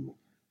to.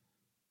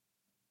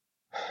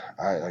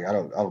 I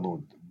don't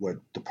know what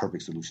the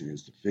perfect solution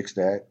is to fix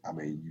that.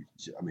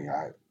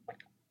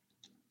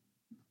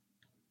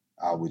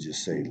 I would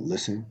just say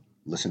listen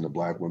to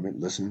black women,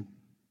 listen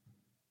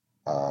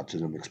to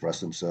them express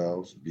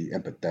themselves, be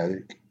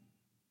empathetic,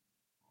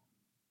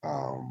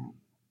 um,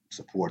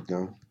 support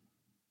them,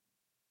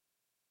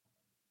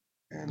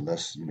 and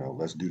let's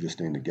do this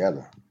thing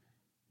together.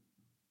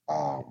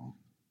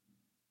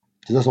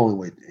 'Cause that's the only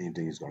way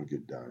anything is going to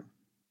get done.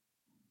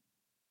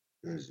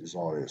 Is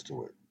all there is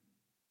to it.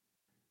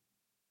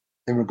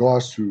 In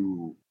regards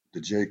to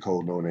the J.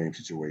 Cole No Name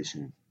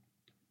situation,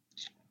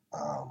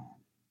 um,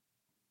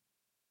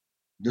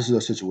 this is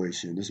a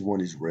situation. This is one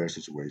of these rare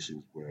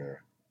situations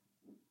where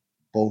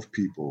both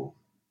people,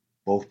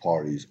 both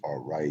parties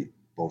are right,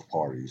 both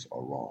parties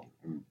are wrong.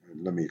 And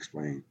let me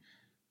explain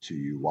to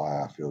you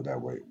why I feel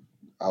that way.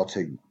 I'll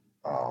take.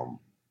 Um,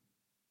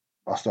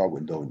 I'll start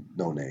with no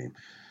name.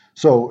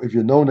 So if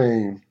you're no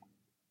name,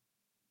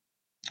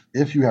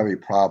 if you have a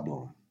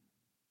problem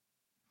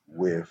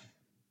with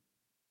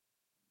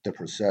the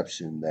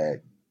perception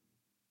that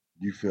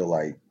you feel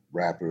like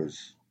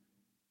rappers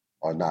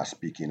are not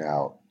speaking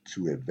out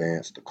to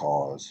advance the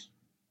cause,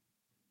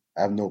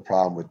 I have no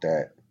problem with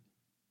that.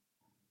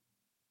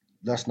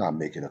 Let's not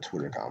make it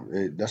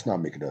a let's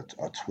not make it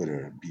a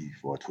Twitter beef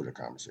or a Twitter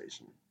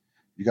conversation.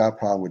 You got a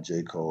problem with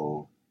J.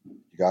 Cole,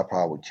 you got a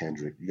problem with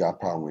Kendrick, you got a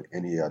problem with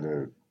any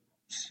other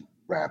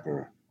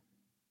rapper.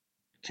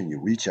 Can you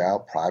reach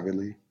out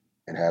privately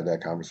and have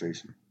that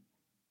conversation?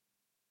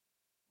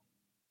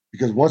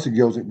 Because once it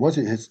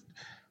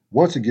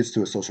gets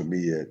to a social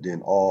media,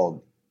 then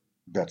all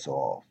bets are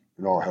off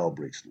and all hell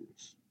breaks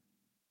loose.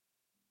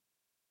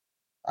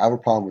 I have a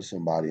problem with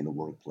somebody in the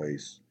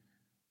workplace.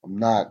 I'm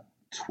not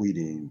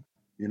tweeting,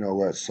 you know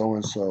what, so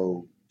and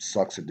so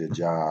sucks at their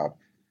job,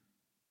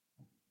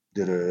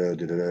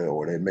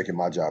 or they're making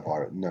my job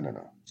harder. No, no,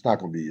 no. It's not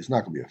gonna be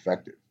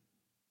effective.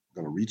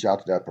 I'm gonna reach out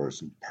to that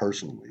person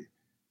personally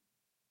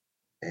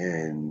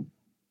and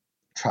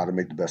try to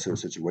make the best of the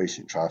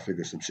situation, try to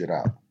figure some shit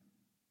out.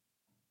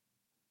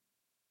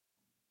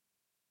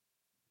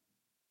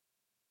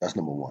 That's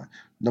number one.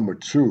 Number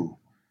two,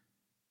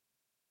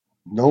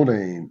 no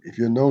name, if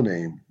you're no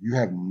name, you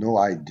have no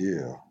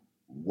idea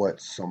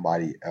what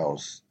somebody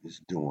else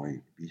is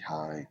doing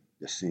behind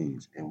the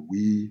scenes. And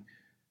we,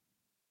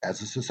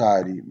 as a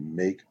society,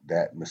 make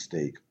that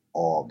mistake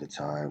all the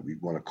time. We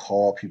want to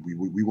call people,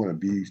 we want to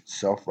be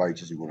self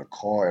righteous. We want to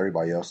call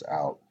everybody else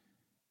out.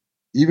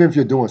 Even if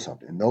you're doing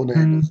something, no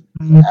name is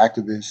an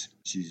activist.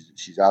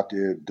 She's out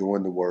there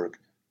doing the work,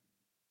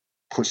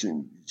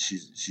 pushing.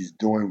 She's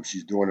doing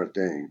her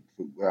thing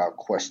without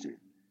question.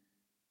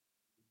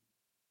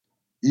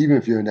 Even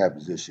if you're in that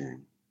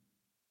position,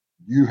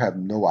 you have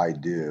no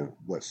idea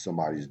what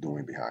somebody's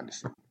doing behind the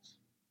scenes.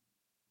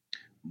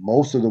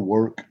 Most of the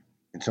work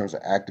in terms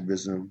of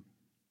activism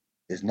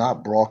is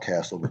not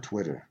broadcast over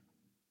Twitter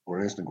or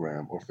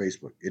Instagram or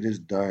Facebook. It is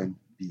done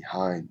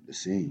behind the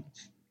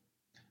scenes.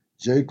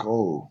 J.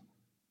 Cole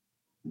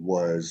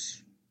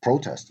was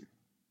protesting.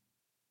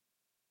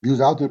 He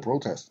was out there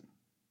protesting.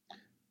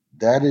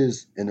 That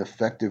is an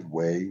effective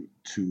way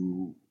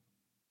to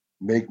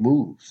make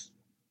moves,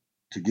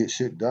 to get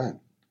shit done.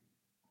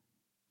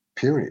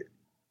 Period.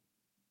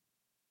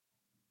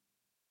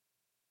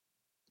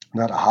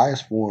 Now, the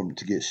highest form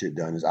to get shit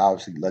done is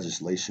obviously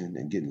legislation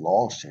and getting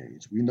laws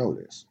changed. We know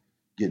this,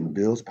 getting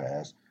bills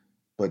passed.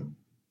 But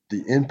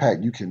the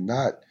impact, you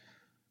cannot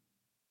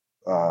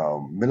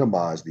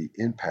minimize the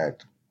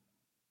impact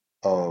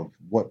of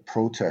what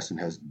protesting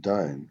has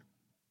done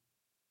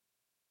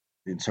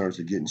in terms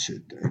of getting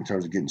shit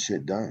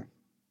done,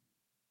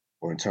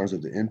 or in terms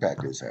of the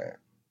impact it's had.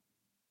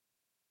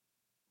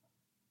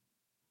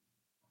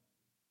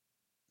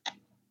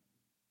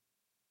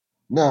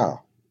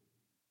 Now,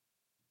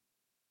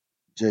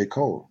 J.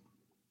 Cole.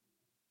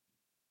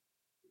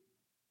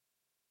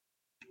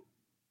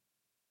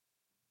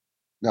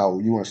 Now,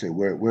 you want to say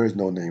where is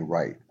no name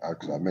right?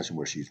 Because I mentioned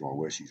where she's wrong,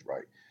 where she's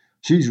right.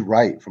 She's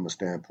right from a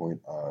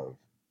standpoint of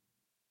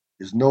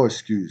there's no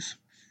excuse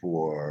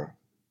for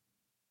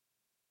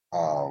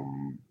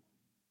um,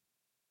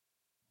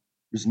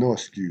 there's no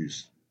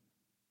excuse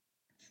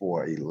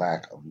for a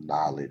lack of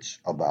knowledge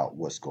about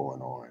what's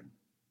going on.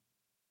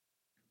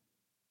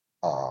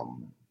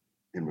 Um,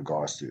 in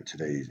regards to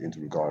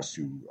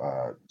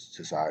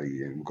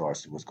society, in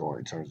regards to what's going on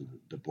in terms of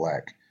the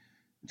black,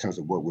 in terms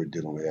of what we're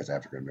dealing with as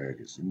African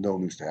Americans.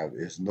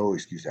 There's no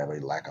excuse to have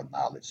a lack of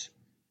knowledge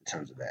in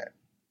terms of that.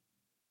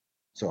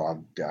 So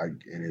and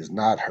it's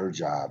not her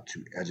job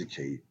to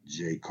educate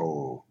J.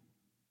 Cole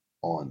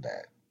on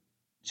that.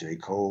 J.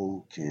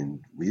 Cole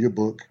can read a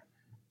book.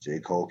 J.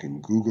 Cole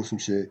can Google some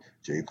shit.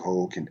 J.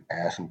 Cole can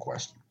ask some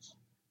questions,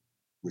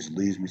 which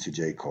leads me to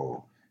J.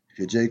 Cole. If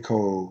you're J.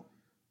 Cole,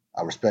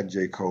 I respect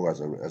J. Cole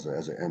as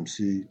an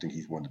MC. I think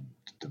he's one of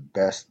the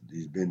best.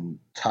 He's been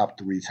top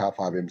 3, top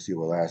 5 MC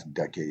over the last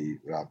decade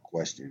without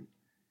question.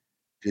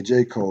 If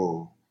you're J.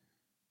 Cole,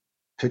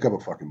 pick up a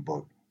fucking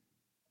book.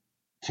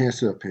 Can't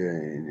sit up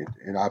here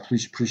and I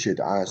appreciate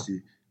the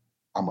honesty.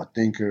 I'm a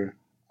thinker.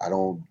 I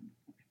don't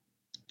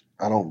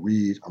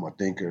read. I'm a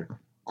thinker.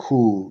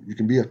 Cool. You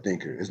can be a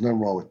thinker. There's nothing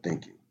wrong with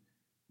thinking.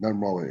 Nothing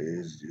wrong with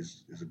it.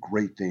 Is a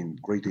great thing.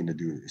 Great thing to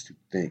do is to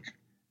think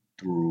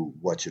through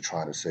what you're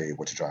trying to say,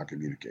 what you're trying to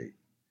communicate.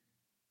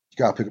 You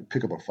gotta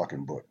pick up a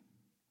fucking book.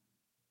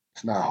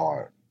 It's not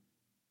hard.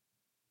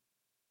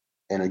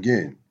 And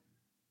again,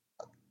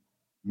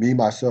 me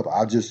myself,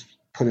 I just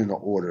put in an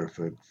order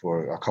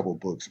for a couple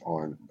books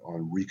on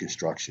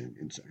Reconstruction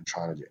and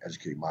trying to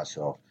educate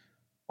myself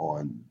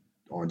on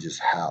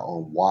just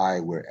on why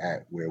we're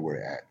at where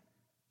we're at.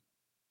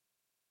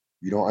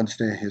 You don't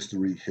understand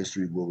history,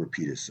 history will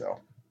repeat itself.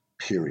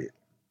 Period.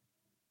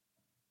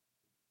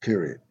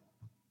 Period.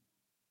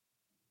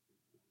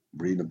 I'm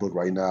reading a book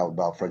right now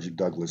about Frederick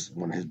Douglass.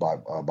 One of his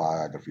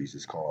biographies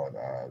is called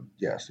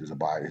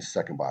his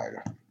second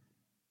biography.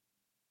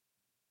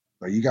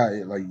 Like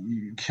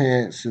you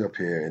can't sit up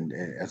here and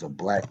as a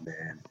black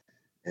man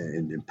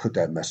and put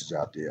that message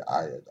out there.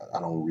 I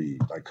don't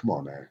read. Like, come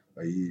on, man.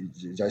 Like,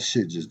 that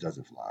shit just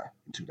doesn't fly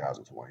in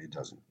 2020. It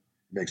doesn't.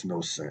 It makes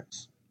no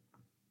sense.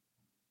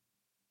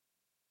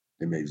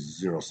 It makes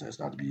zero sense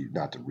not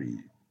to read.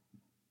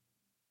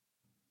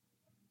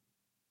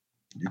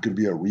 You can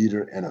be a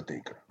reader and a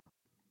thinker.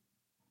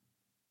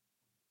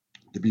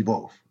 To be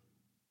both.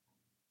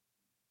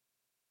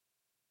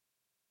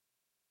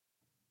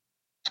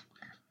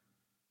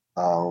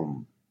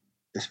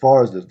 As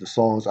far as the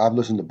songs, I've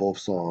listened to both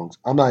songs.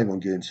 I'm not even gonna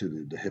get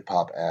into the hip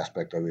hop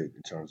aspect of it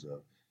in terms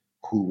of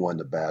who won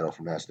the battle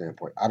from that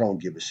standpoint. I don't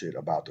give a shit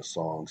about the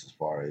songs as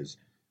far as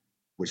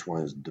which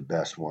one is the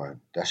best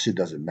one. That shit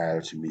doesn't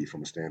matter to me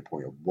from a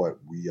standpoint of what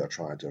we are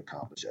trying to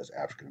accomplish as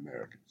African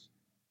Americans.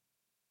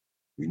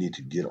 We need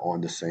to get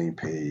on the same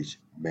page,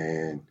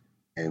 man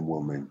and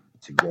woman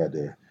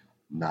together,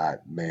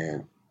 not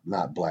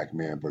black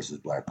man versus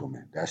black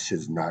woman. That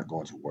shit's not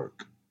going to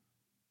work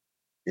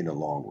in the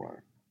long run.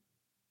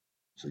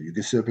 So you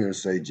can sit up here and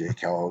say J.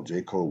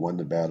 Cole won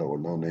the battle or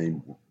No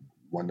Name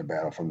won the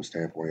battle from the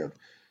standpoint of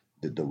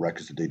the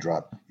records that they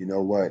dropped. You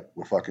know what?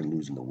 We're fucking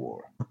losing the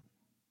war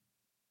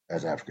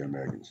as African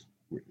Americans,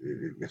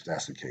 if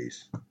that's the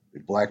case.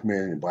 If black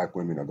men and black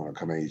women are going to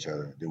come at each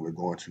other, then we're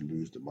going to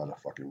lose the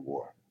motherfucking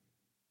war.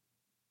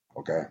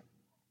 Okay?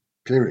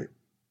 Period.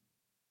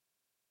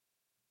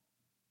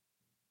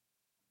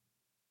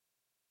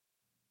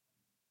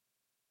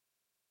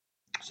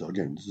 So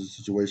again, this is a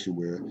situation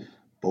where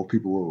both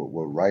people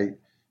were right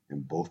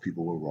and both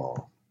people were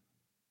wrong.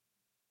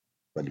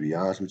 But to be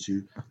honest with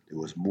you, there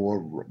was more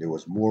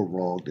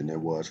wrong than there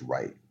was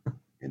right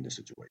in this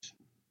situation.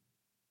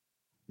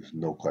 There's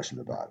no question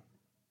about it.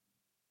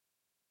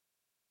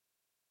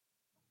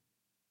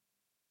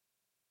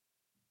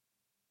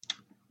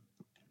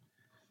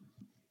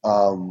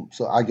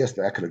 So I guess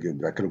that could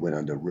have went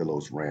under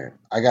Rillo's rant.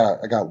 I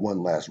got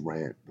one last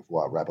rant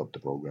before I wrap up the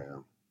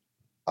program.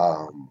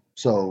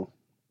 So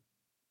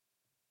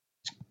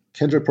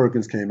Kendrick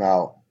Perkins came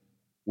out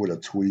with a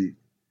tweet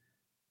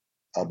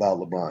about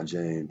LeBron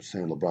James,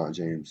 saying LeBron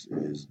James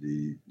is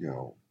the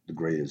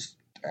greatest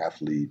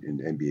athlete in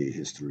NBA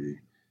history.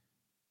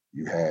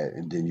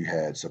 Then you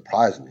had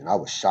surprisingly, and I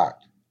was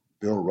shocked,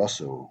 Bill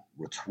Russell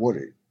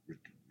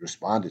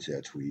responded to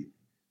that tweet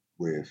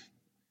with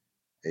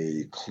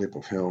a clip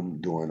of him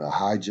doing a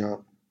high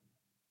jump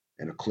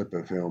and a clip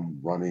of him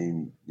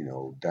running,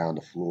 down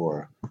the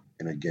floor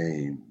in a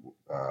game,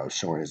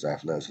 showing his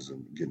athleticism,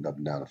 getting up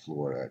and down the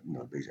floor at,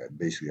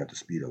 basically at the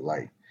speed of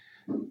light.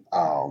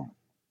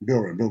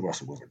 Bill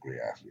Russell was a great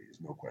athlete. There's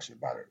no question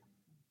about it.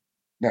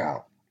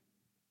 Now,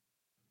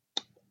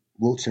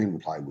 Wilt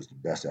Chamberlain probably was the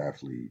best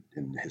athlete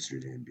in the history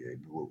of the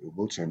NBA.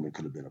 Wilt Chamberlain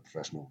could have been a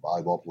professional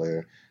volleyball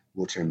player.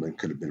 Wilt Chamberlain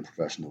could have been a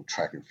professional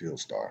track and field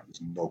star.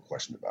 There's no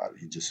question about it.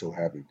 He just so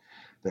happened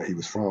that he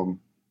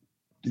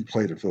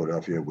played in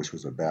Philadelphia, which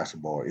is a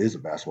basketball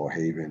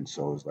haven.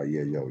 So it's like,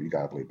 yeah, you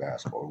gotta play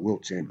basketball.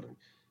 Wilt Chamberlain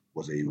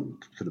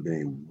could have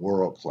been a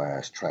world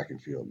class track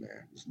and field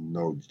man. There's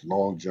no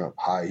long jump,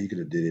 high. He could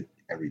have did it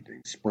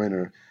everything.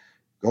 Sprinter.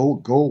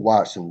 Go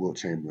watch some Wilt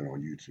Chamberlain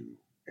on YouTube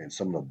and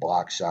some of the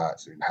block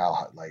shots and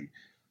how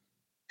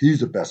he's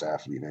the best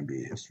athlete in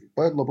NBA history.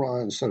 But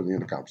LeBron is certainly in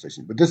the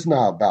conversation. But this is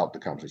not about the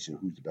conversation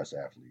of who's the best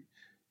athlete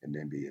in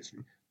NBA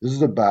history. This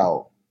is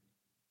about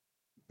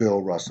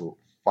Bill Russell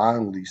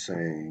finally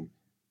saying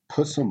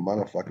Put some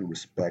motherfucking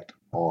respect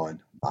on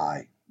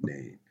my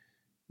name.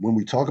 When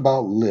we talk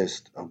about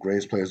list of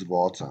greatest players of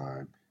all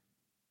time,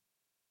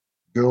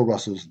 Bill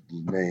Russell's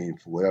name,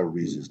 for whatever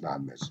reason, is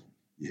not mentioned.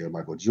 You hear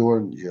Michael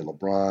Jordan, you hear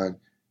LeBron,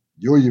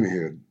 you'll even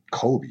hear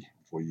Kobe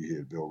before you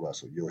hear Bill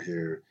Russell. You'll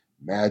hear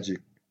Magic,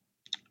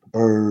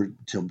 Bird,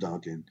 Tim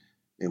Duncan,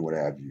 and what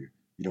have you.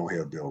 You don't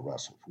hear Bill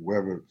Russell. For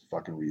whatever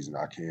fucking reason,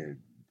 I can't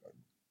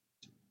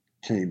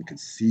even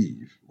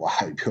conceive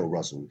why Bill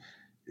Russell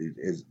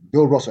is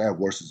Bill Russell at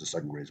worst is the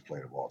second greatest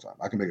player of all time.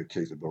 I can make a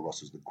case that Bill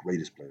Russell is the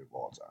greatest player of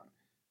all time.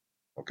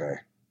 Okay.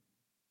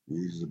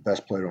 He's the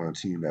best player on a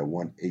team that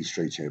won 8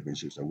 straight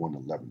championships, that won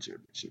 11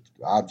 championships.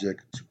 The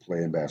object to play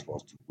in basketball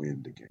is to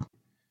win the game.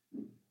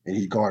 And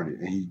he guarded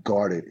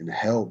and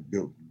held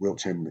Wilt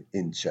Chamberlain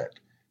in check.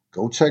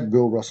 Go check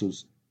Wilt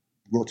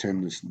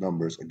Chamberlain's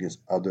numbers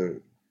against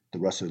the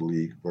rest of the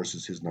league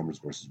versus his numbers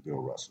versus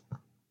Bill Russell.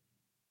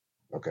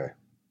 Okay.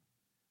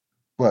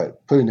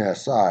 But putting that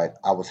aside,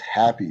 I was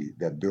happy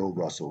that Bill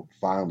Russell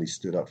finally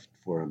stood up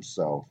for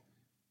himself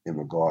in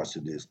regards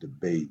to this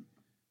debate,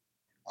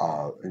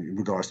 in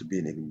regards to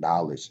being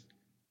acknowledged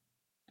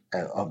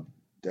of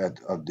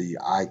the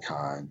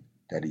icon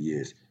that he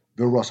is.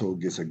 Bill Russell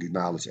gets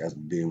acknowledged as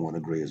being one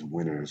of the greatest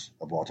winners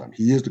of all time.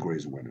 He is the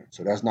greatest winner.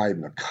 So that's not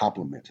even a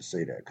compliment to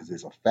say that because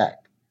it's a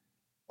fact.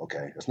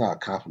 Okay? It's not a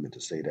compliment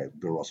to say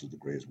that Bill Russell is the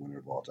greatest winner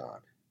of all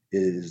time.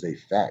 It is a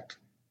fact.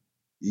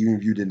 Even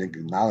if you didn't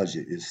acknowledge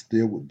it, it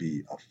still would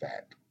be a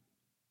fact.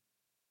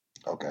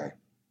 Okay?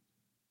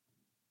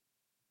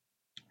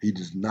 He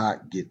does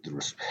not get the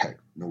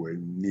respect, nowhere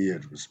near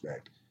the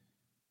respect,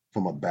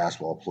 from a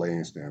basketball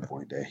playing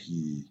standpoint that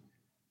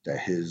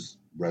his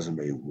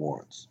resume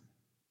warrants.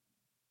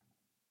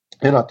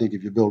 And I think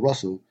if you're Bill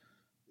Russell,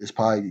 it's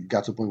probably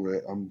got to the point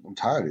where I'm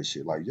tired of this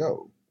shit. Like,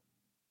 yo,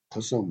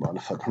 put some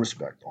motherfucking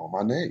respect on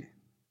my name.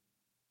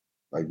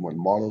 Like when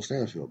Marlo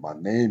Stanfield, my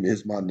name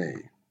is my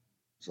name.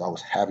 So I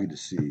was happy to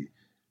see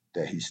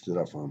that he stood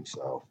up for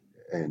himself.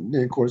 And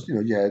then, of course,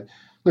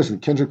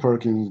 Kendrick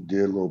Perkins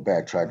did a little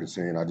backtracking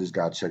saying, I just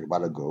got to check about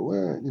to go,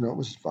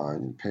 which is fine.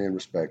 And paying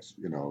respects,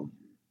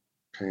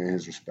 paying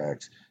his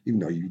respects, even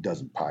though he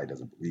probably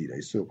doesn't believe that.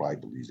 He still probably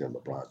believes that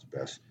LeBron's the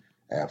best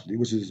athlete,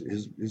 which is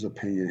his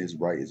opinion, his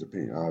right, his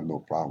opinion. I have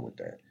no problem with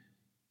that.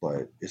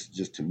 But it's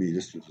just, to me,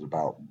 this was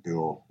about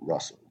Bill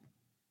Russell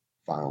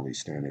finally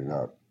standing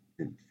up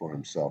for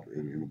himself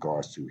in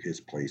regards to his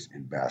place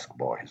in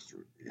basketball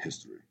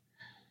history.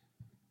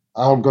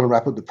 I'm going to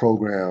wrap up the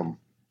program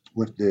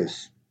with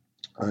this.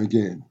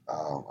 Again,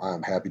 I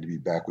am happy to be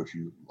back with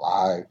you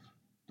live,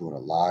 doing a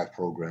live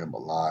program,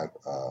 live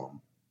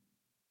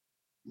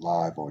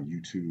on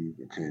YouTube.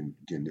 Again,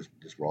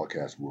 this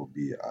broadcast will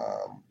be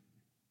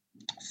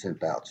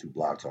sent out to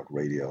Blog Talk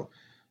Radio,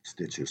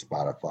 Stitcher,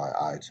 Spotify,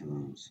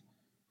 iTunes,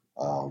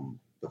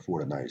 before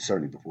the night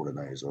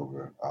is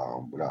over,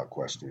 without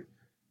question.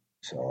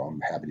 So I'm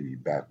happy to be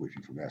back with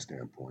you from that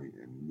standpoint.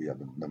 And we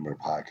have a number of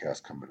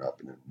podcasts coming up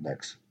in the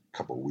next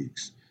couple of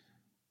weeks.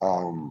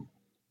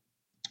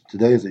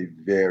 Today is a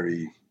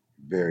very,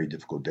 very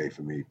difficult day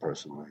for me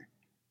personally.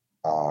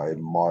 It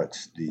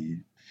marks the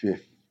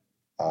fifth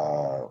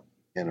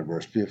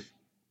anniversary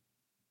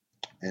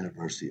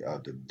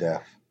of the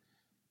death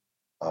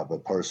of a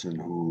person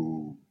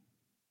who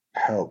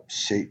helped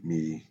shape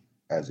me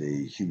as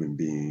a human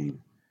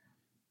being,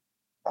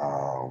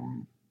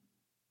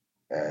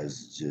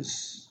 as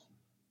just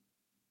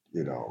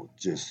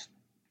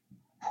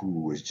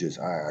who was just,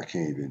 I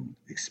can't even,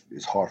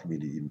 it's hard for me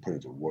to even put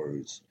into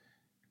words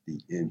the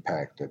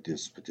impact that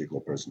this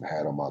particular person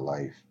had on my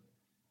life.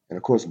 And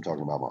of course, I'm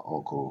talking about my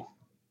uncle,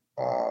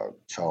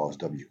 Charles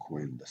W.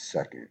 Quinn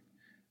II,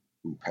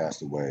 who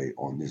passed away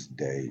on this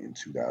day in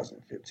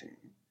 2015.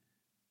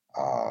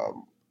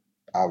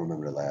 I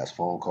remember the last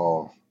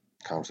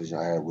conversation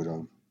I had with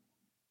him.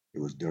 It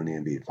was during the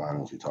NBA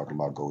Finals. We were talking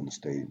about Golden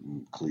State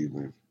and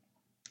Cleveland.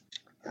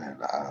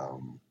 And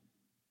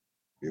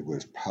it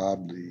was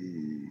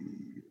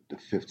probably the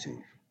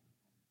 15th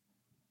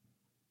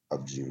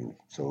of June.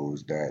 So it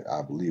was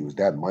I believe it was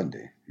that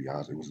Monday, to be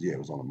honest. It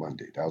was on a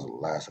Monday. That was the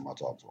last time I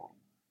talked to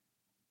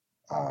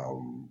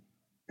him.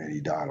 And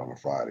he died on a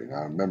Friday. And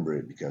I remember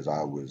it because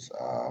I was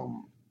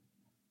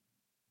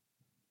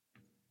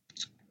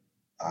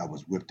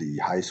with the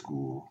high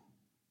school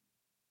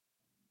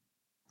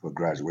for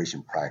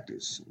graduation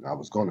practice. And I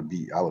was going to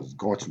be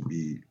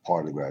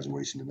part of the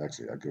graduation the next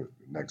day.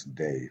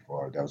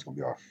 That was going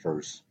to be our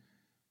first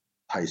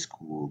high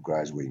school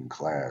graduating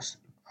class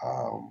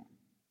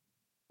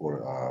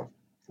for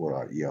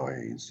E.L.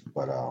 Haynes.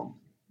 But of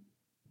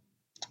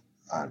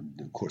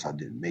course, I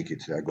didn't make it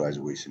to that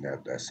graduation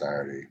that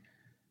Saturday,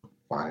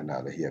 finding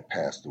out that he had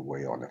passed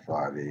away on that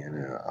Friday, and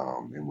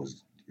it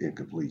was in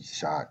complete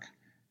shock.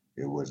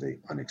 It was an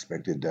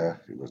unexpected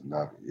death. It was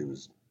nothing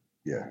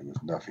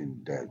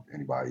that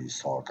anybody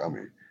saw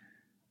coming.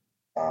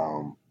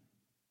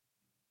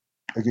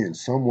 Again,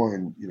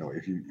 someone,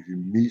 if you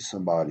meet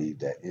somebody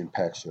that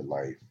impacts your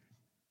life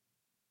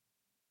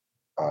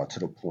to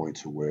the point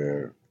to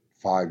where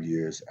 5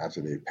 years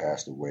after they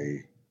passed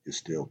away, you're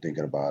still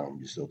thinking about them,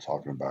 you're still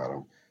talking about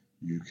them,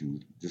 you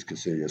can just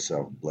consider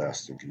yourself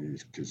blessed and can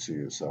consider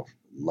yourself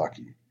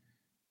lucky.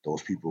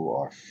 Those people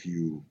are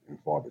few and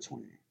far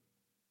between.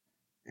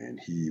 And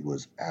he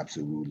was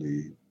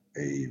absolutely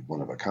a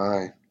one of a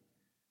kind.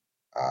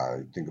 I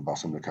think about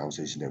some of the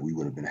conversations that we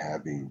would have been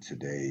having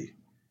today,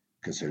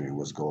 considering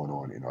what's going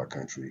on in our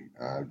country.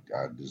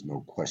 There's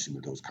no question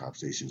that those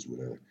conversations would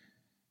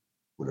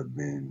have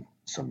been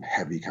some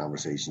heavy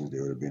conversations.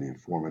 They would have been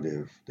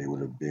informative. They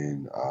would have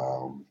been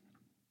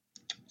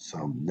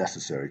some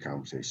necessary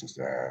conversations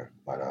to have.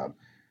 But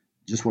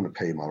just want to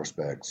pay my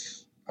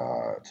respects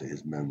to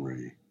his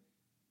memory,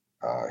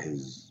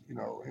 his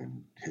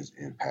and his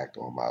impact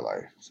on my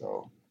life.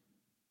 So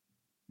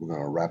we're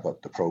gonna wrap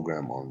up the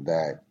program on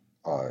that.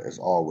 As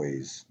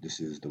always, this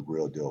is the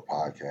Real Deal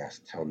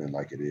Podcast, telling it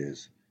like it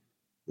is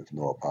with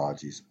no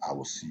apologies. I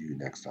will see you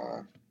next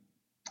time.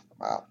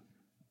 I'm out.